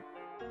understanding?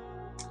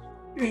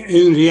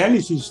 In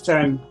reality,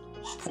 Stan,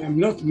 I'm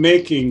not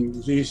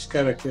making these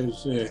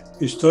characters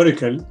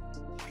historical,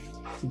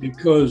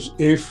 because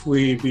if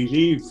we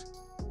believe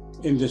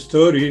in the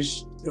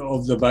stories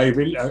of the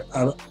Bible,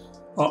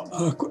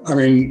 I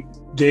mean,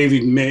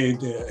 David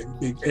made a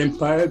big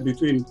empire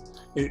between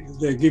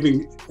they're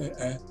giving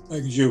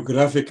a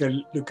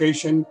geographical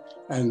location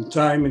and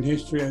time in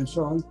history and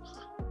so on.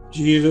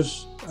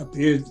 Jesus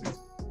appeared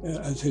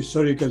as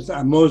historical,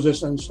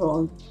 Moses and so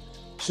on.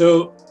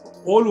 So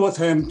all what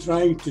I'm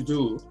trying to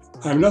do,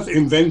 I'm not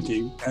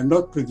inventing, I'm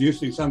not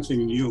producing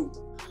something new.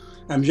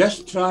 I'm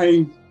just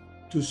trying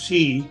to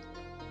see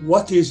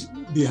what is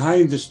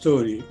behind the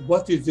story,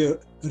 what is the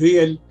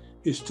real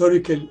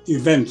historical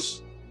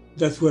events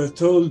that were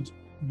told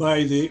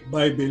by the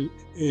Bible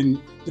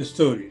in the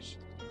stories.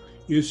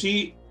 You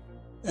see,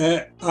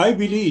 I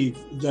believe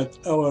that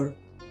our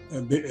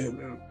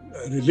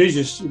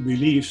religious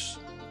beliefs,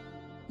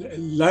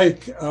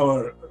 like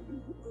our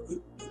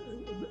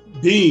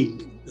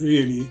being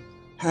really,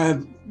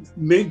 have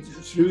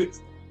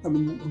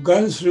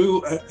gone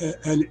through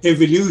an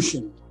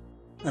evolution.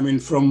 I mean,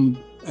 from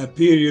a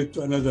period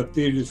to another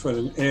period, from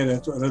an era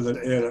to another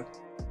era.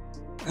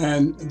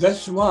 And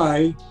that's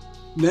why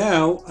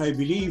now I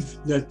believe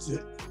that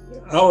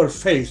our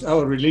faith,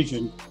 our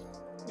religion,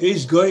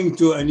 is going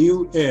to a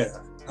new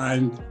era.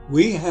 And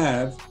we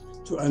have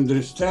to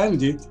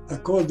understand it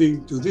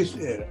according to this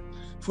era.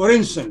 For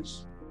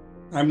instance,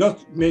 I'm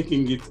not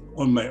making it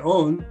on my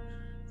own.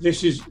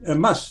 This is a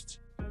must.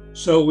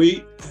 So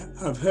we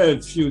have heard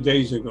a few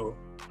days ago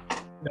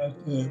that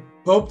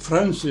Pope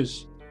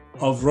Francis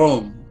of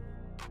Rome,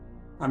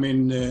 I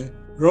mean,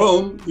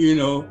 Rome, you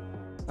know,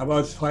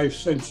 about 5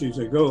 centuries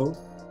ago,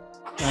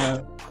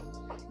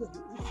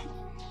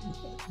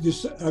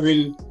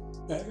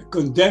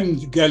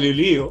 condemned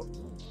Galileo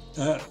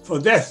for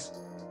death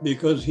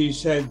because he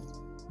said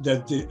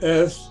that the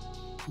earth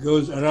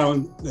goes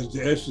around, that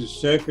the earth is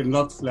circle,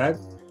 not flat,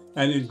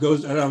 and it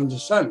goes around the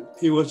sun.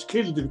 He was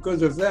killed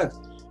because of that.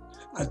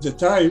 At the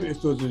time,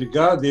 it was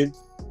regarded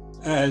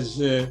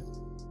as a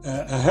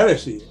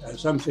heresy, as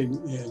something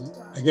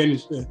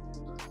against.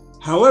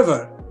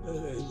 However,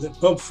 the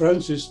Pope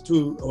Francis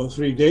 2 or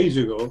 3 days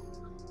ago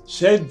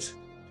said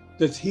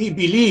that he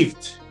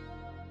believed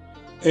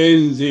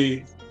in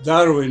the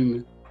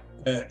Darwin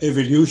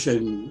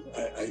evolution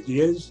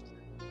ideas,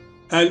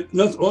 and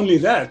not only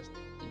that,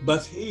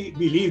 but he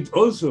believed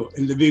also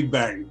in the Big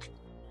Bang.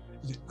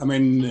 I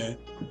mean,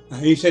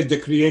 he said the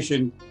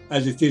creation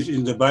as it is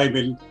in the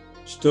Bible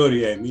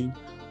story, I mean,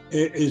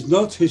 is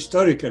not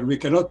historical. We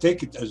cannot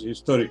take it as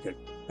historical.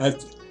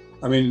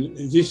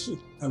 This,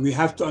 we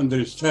have to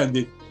understand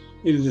it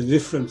in a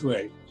different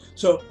way.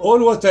 So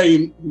all what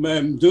I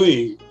am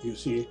doing, you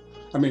see,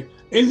 I mean,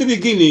 in the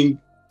beginning,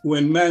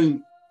 when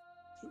man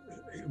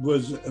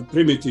was a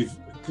primitive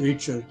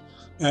creature,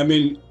 I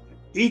mean,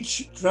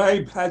 each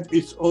tribe had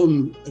its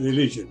own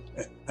religion,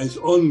 its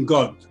own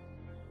God,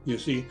 you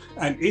see,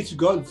 and each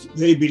God,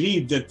 they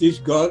believed that this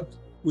God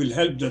will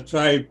help the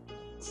tribe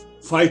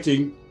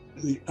fighting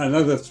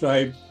another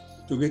tribe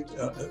to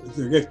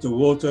get the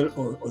water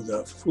or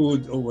the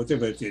food or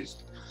whatever it is.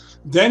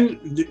 Then,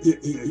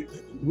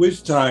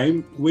 with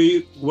time,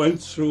 we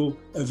went through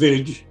a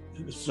village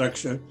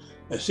structure,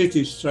 a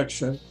city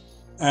structure,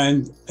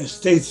 and a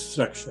state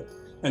structure.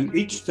 And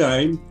each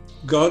time,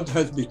 God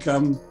has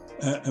become,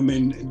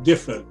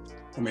 different.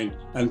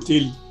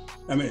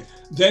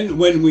 Then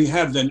when we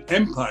have an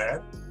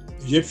empire,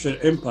 Egyptian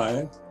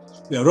empire,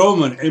 the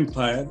Roman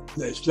Empire,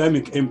 the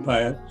Islamic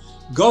Empire,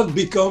 God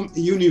became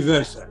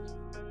universal.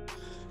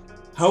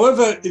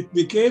 However, it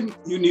became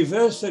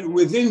universal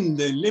within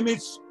the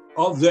limits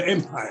of the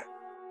empire.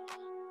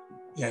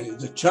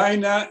 The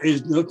China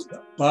is not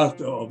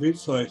part of it,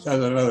 so it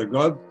has another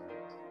God.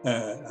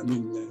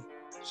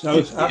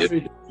 South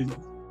Africa,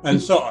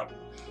 and so on.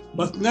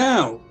 But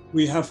now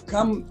we have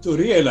come to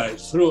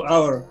realize through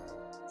our,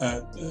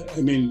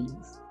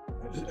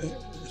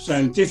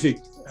 scientific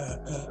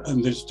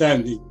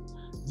understanding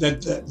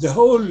that the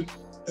whole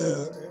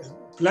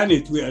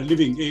planet we are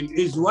living in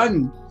is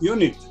one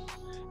unit,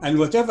 and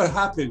whatever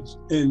happens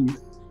in,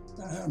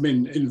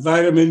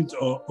 environment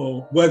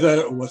or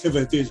weather or whatever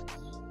it is,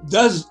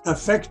 does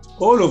affect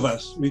all of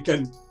us. We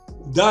can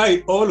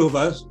die, all of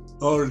us,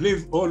 or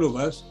live, all of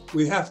us.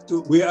 We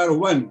are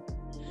one.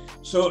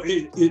 So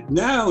it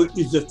now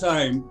is the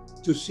time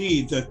to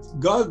see that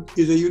God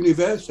is a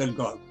universal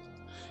God.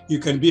 You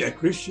can be a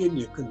Christian,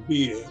 you can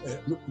be a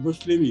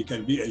Muslim, you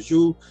can be a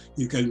Jew,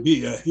 you can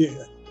be a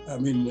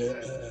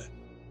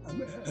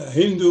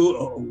Hindu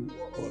or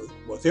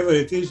whatever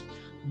it is.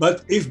 But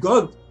if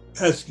God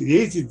has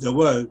created the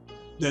world,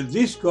 then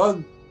this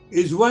God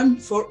is one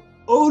for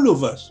all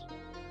of us.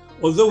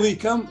 Although we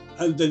come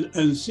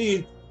and see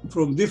it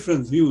from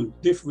different views,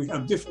 we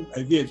have different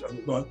ideas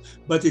of God,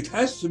 but it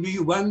has to be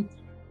one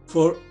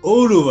for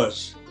all of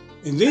us.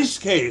 In this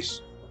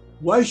case,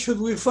 why should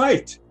we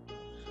fight?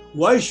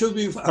 Why should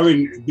we?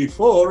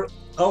 Before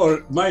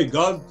my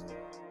God,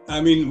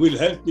 will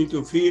help me to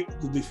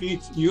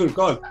defeat your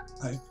God.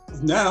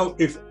 Now,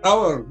 if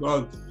our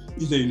God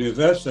is a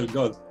universal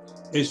God,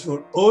 is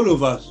for all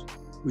of us,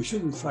 we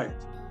shouldn't fight.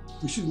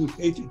 We shouldn't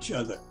hate each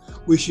other.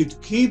 We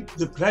should keep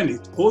the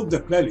planet, hold the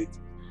planet.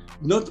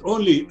 Not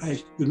only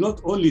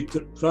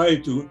try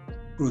to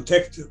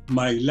protect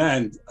my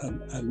land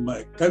and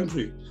my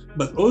country,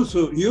 but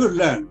also your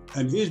land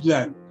and his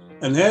land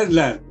and her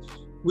land.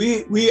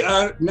 We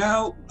are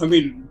now,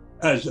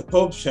 as the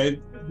Pope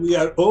said, we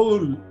are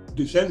all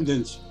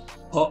descendants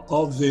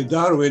of the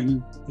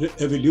Darwin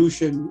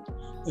evolution,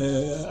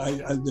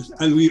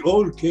 and we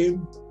all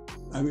came,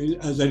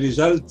 as a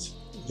result,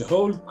 the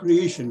whole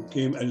creation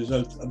came as a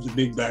result of the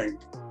Big Bang.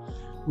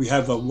 We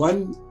have a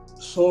one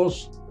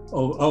source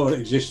of our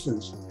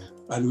existence,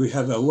 and we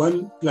have a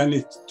one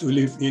planet to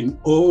live in,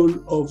 all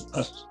of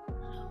us.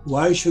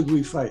 Why should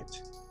we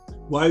fight?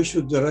 Why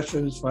should the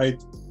Russians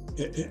fight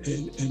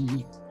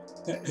the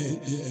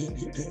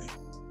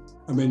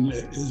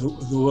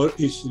war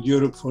Eastern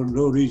Europe for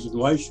no reason?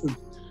 Why should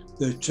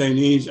the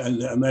Chinese and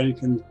the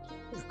Americans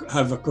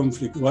have a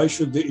conflict? Why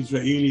should the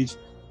Israelis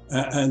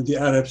and the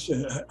Arabs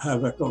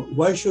have a conflict?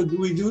 Why should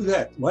we do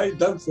that? Why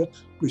don't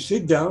we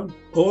sit down,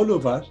 all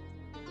of us,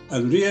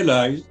 and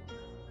realize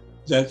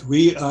that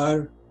we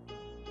are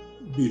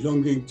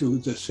belonging to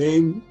the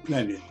same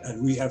planet,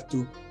 and we have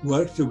to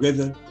work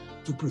together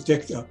to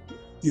protect us.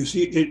 You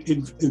see,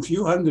 in a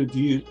few hundred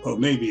years, or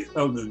maybe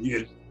 1,000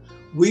 years,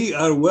 we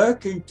are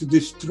working to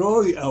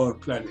destroy our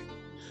planet.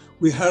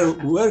 We are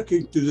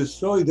working to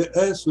destroy the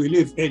earth we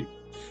live in.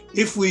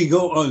 If we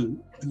go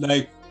on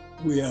like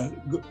we are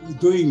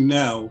doing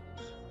now,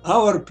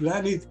 our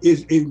planet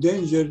is in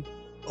danger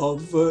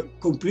of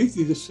complete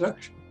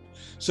destruction.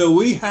 So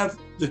we have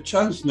the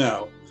chance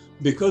now,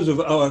 because of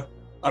our,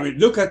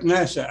 look at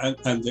NASA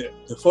and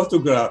the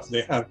photograph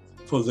they have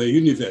for the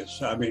universe.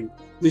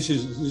 This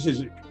is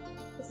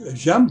a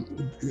jump,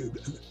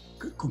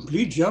 a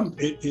complete jump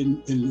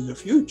in the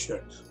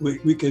future.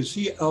 We can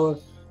see our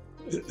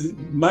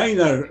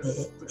minor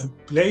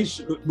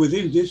place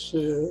within this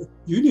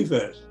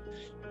universe.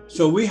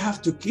 So we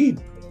have to keep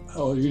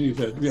our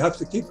universe, we have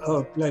to keep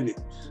our planet.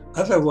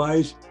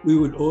 Otherwise, we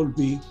will all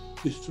be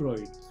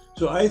destroyed.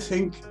 So I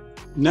think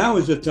now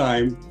is the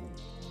time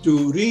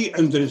to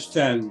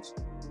re-understand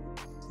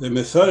the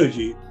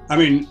mythology.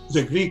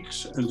 The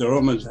Greeks and the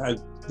Romans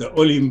had the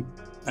Olymp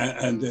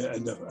and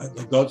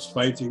the gods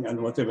fighting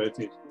and whatever it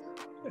is.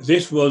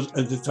 This was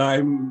at the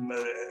time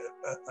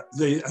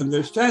the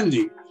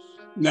understanding.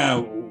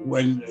 Now,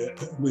 when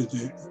with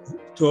the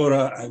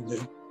Torah and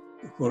the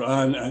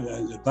Quran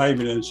and the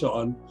Bible and so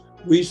on,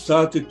 we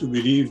started to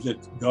believe that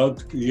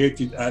God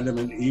created Adam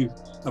and Eve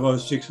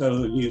about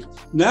 600 years.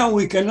 Now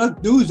we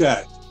cannot do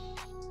that.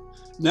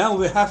 Now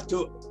we have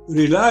to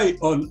rely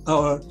on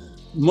our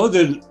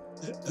modern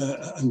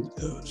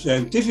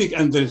scientific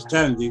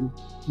understanding,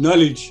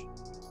 knowledge,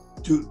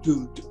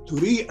 to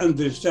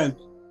re-understand.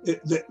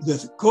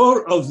 The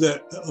core of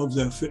the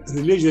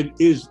religion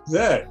is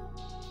there.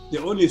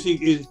 The only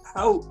thing is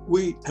how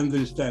we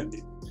understand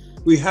it.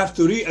 We have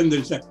to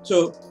re-understand.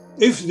 So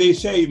if they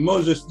say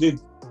Moses did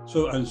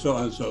so and so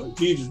and so,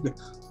 Jesus,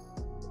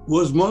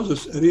 was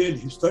Moses a real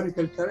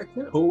historical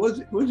character, or was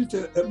it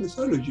a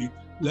mythology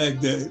like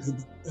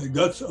the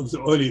gods of the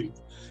Olymp?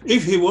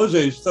 If he was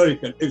a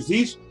historical, if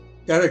these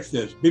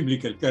characters,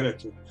 biblical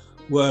characters,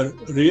 were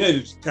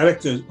real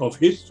characters of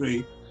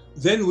history,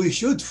 then we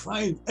should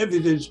find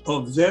evidence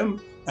of them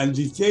and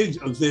details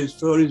of their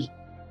stories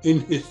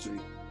in history.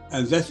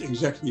 And that's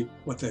exactly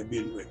what I've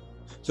been doing.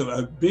 So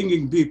I'm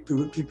bringing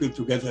people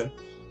together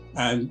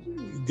and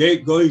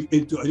going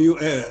into a new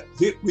era.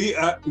 We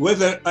are,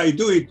 whether I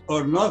do it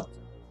or not,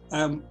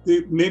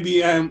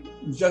 maybe I'm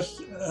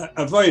just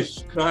a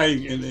voice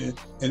crying in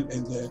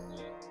the.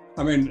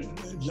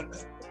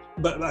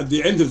 But at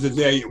the end of the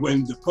day,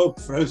 when the Pope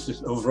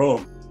Francis of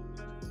Rome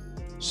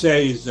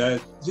says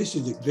that this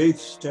is a great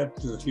step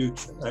to the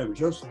future, I'm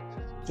just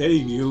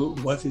telling you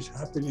what is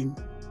happening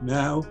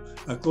now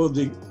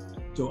according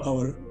to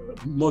our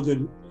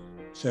modern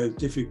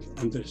scientific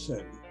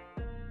understanding.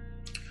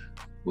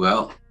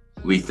 Well,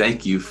 we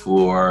thank you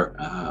for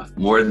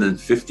more than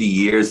 50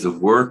 years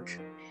of work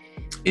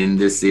in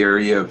this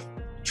area of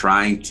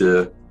trying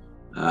to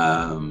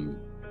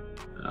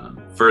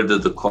further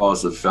the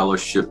cause of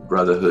fellowship,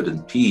 brotherhood,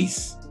 and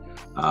peace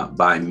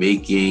by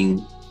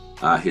making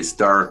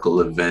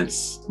historical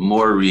events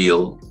more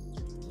real,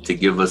 to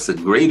give us a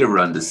greater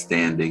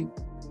understanding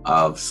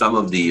of some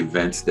of the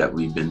events that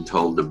we've been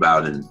told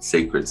about in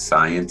sacred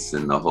science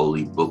and the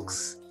holy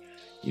books,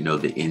 you know,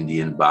 the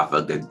Indian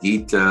Bhagavad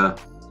Gita,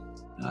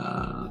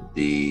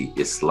 the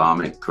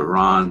Islamic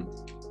Quran,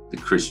 the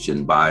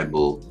Christian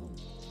Bible,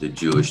 the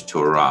Jewish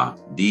Torah.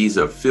 These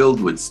are filled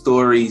with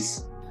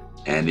stories,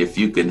 and if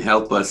you can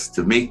help us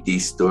to make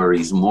these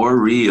stories more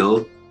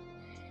real,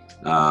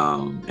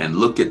 and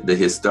look at the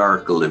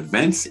historical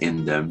events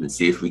in them and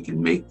see if we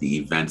can make the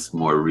events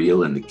more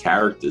real and the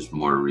characters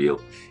more real.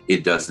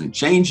 It doesn't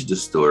change the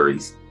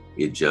stories.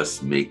 It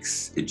just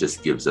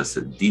gives us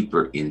a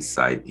deeper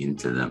insight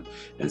into them.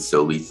 And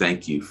so we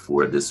thank you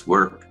for this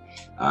work.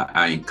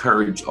 I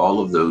encourage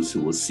all of those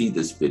who will see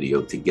this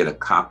video to get a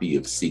copy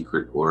of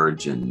Secret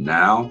Origin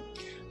now.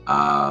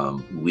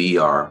 We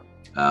are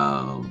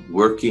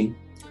working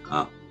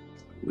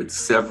with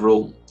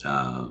several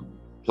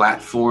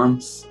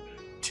platforms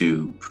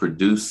to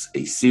produce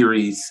a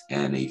series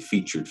and a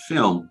featured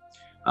film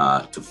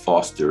to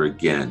foster,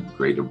 again,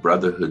 greater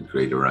brotherhood,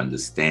 greater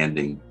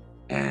understanding,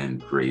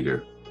 and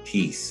greater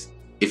peace.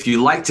 If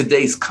you like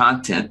today's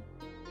content,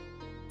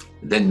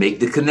 then make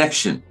the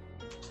connection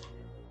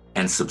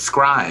and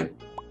subscribe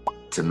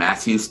to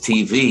Matthews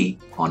TV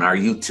on our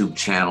YouTube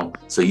channel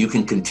so you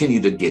can continue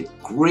to get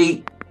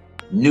great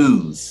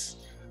news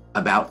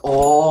about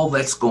all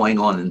that's going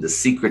on in the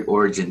Secret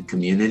Origin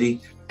community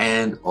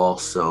and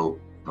also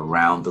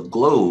around the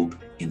globe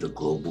in the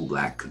global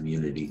Black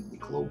community, the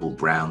global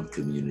brown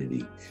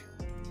community.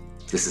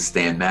 This is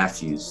Stan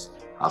Matthews.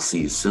 I'll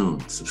see you soon.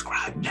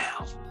 Subscribe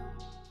now.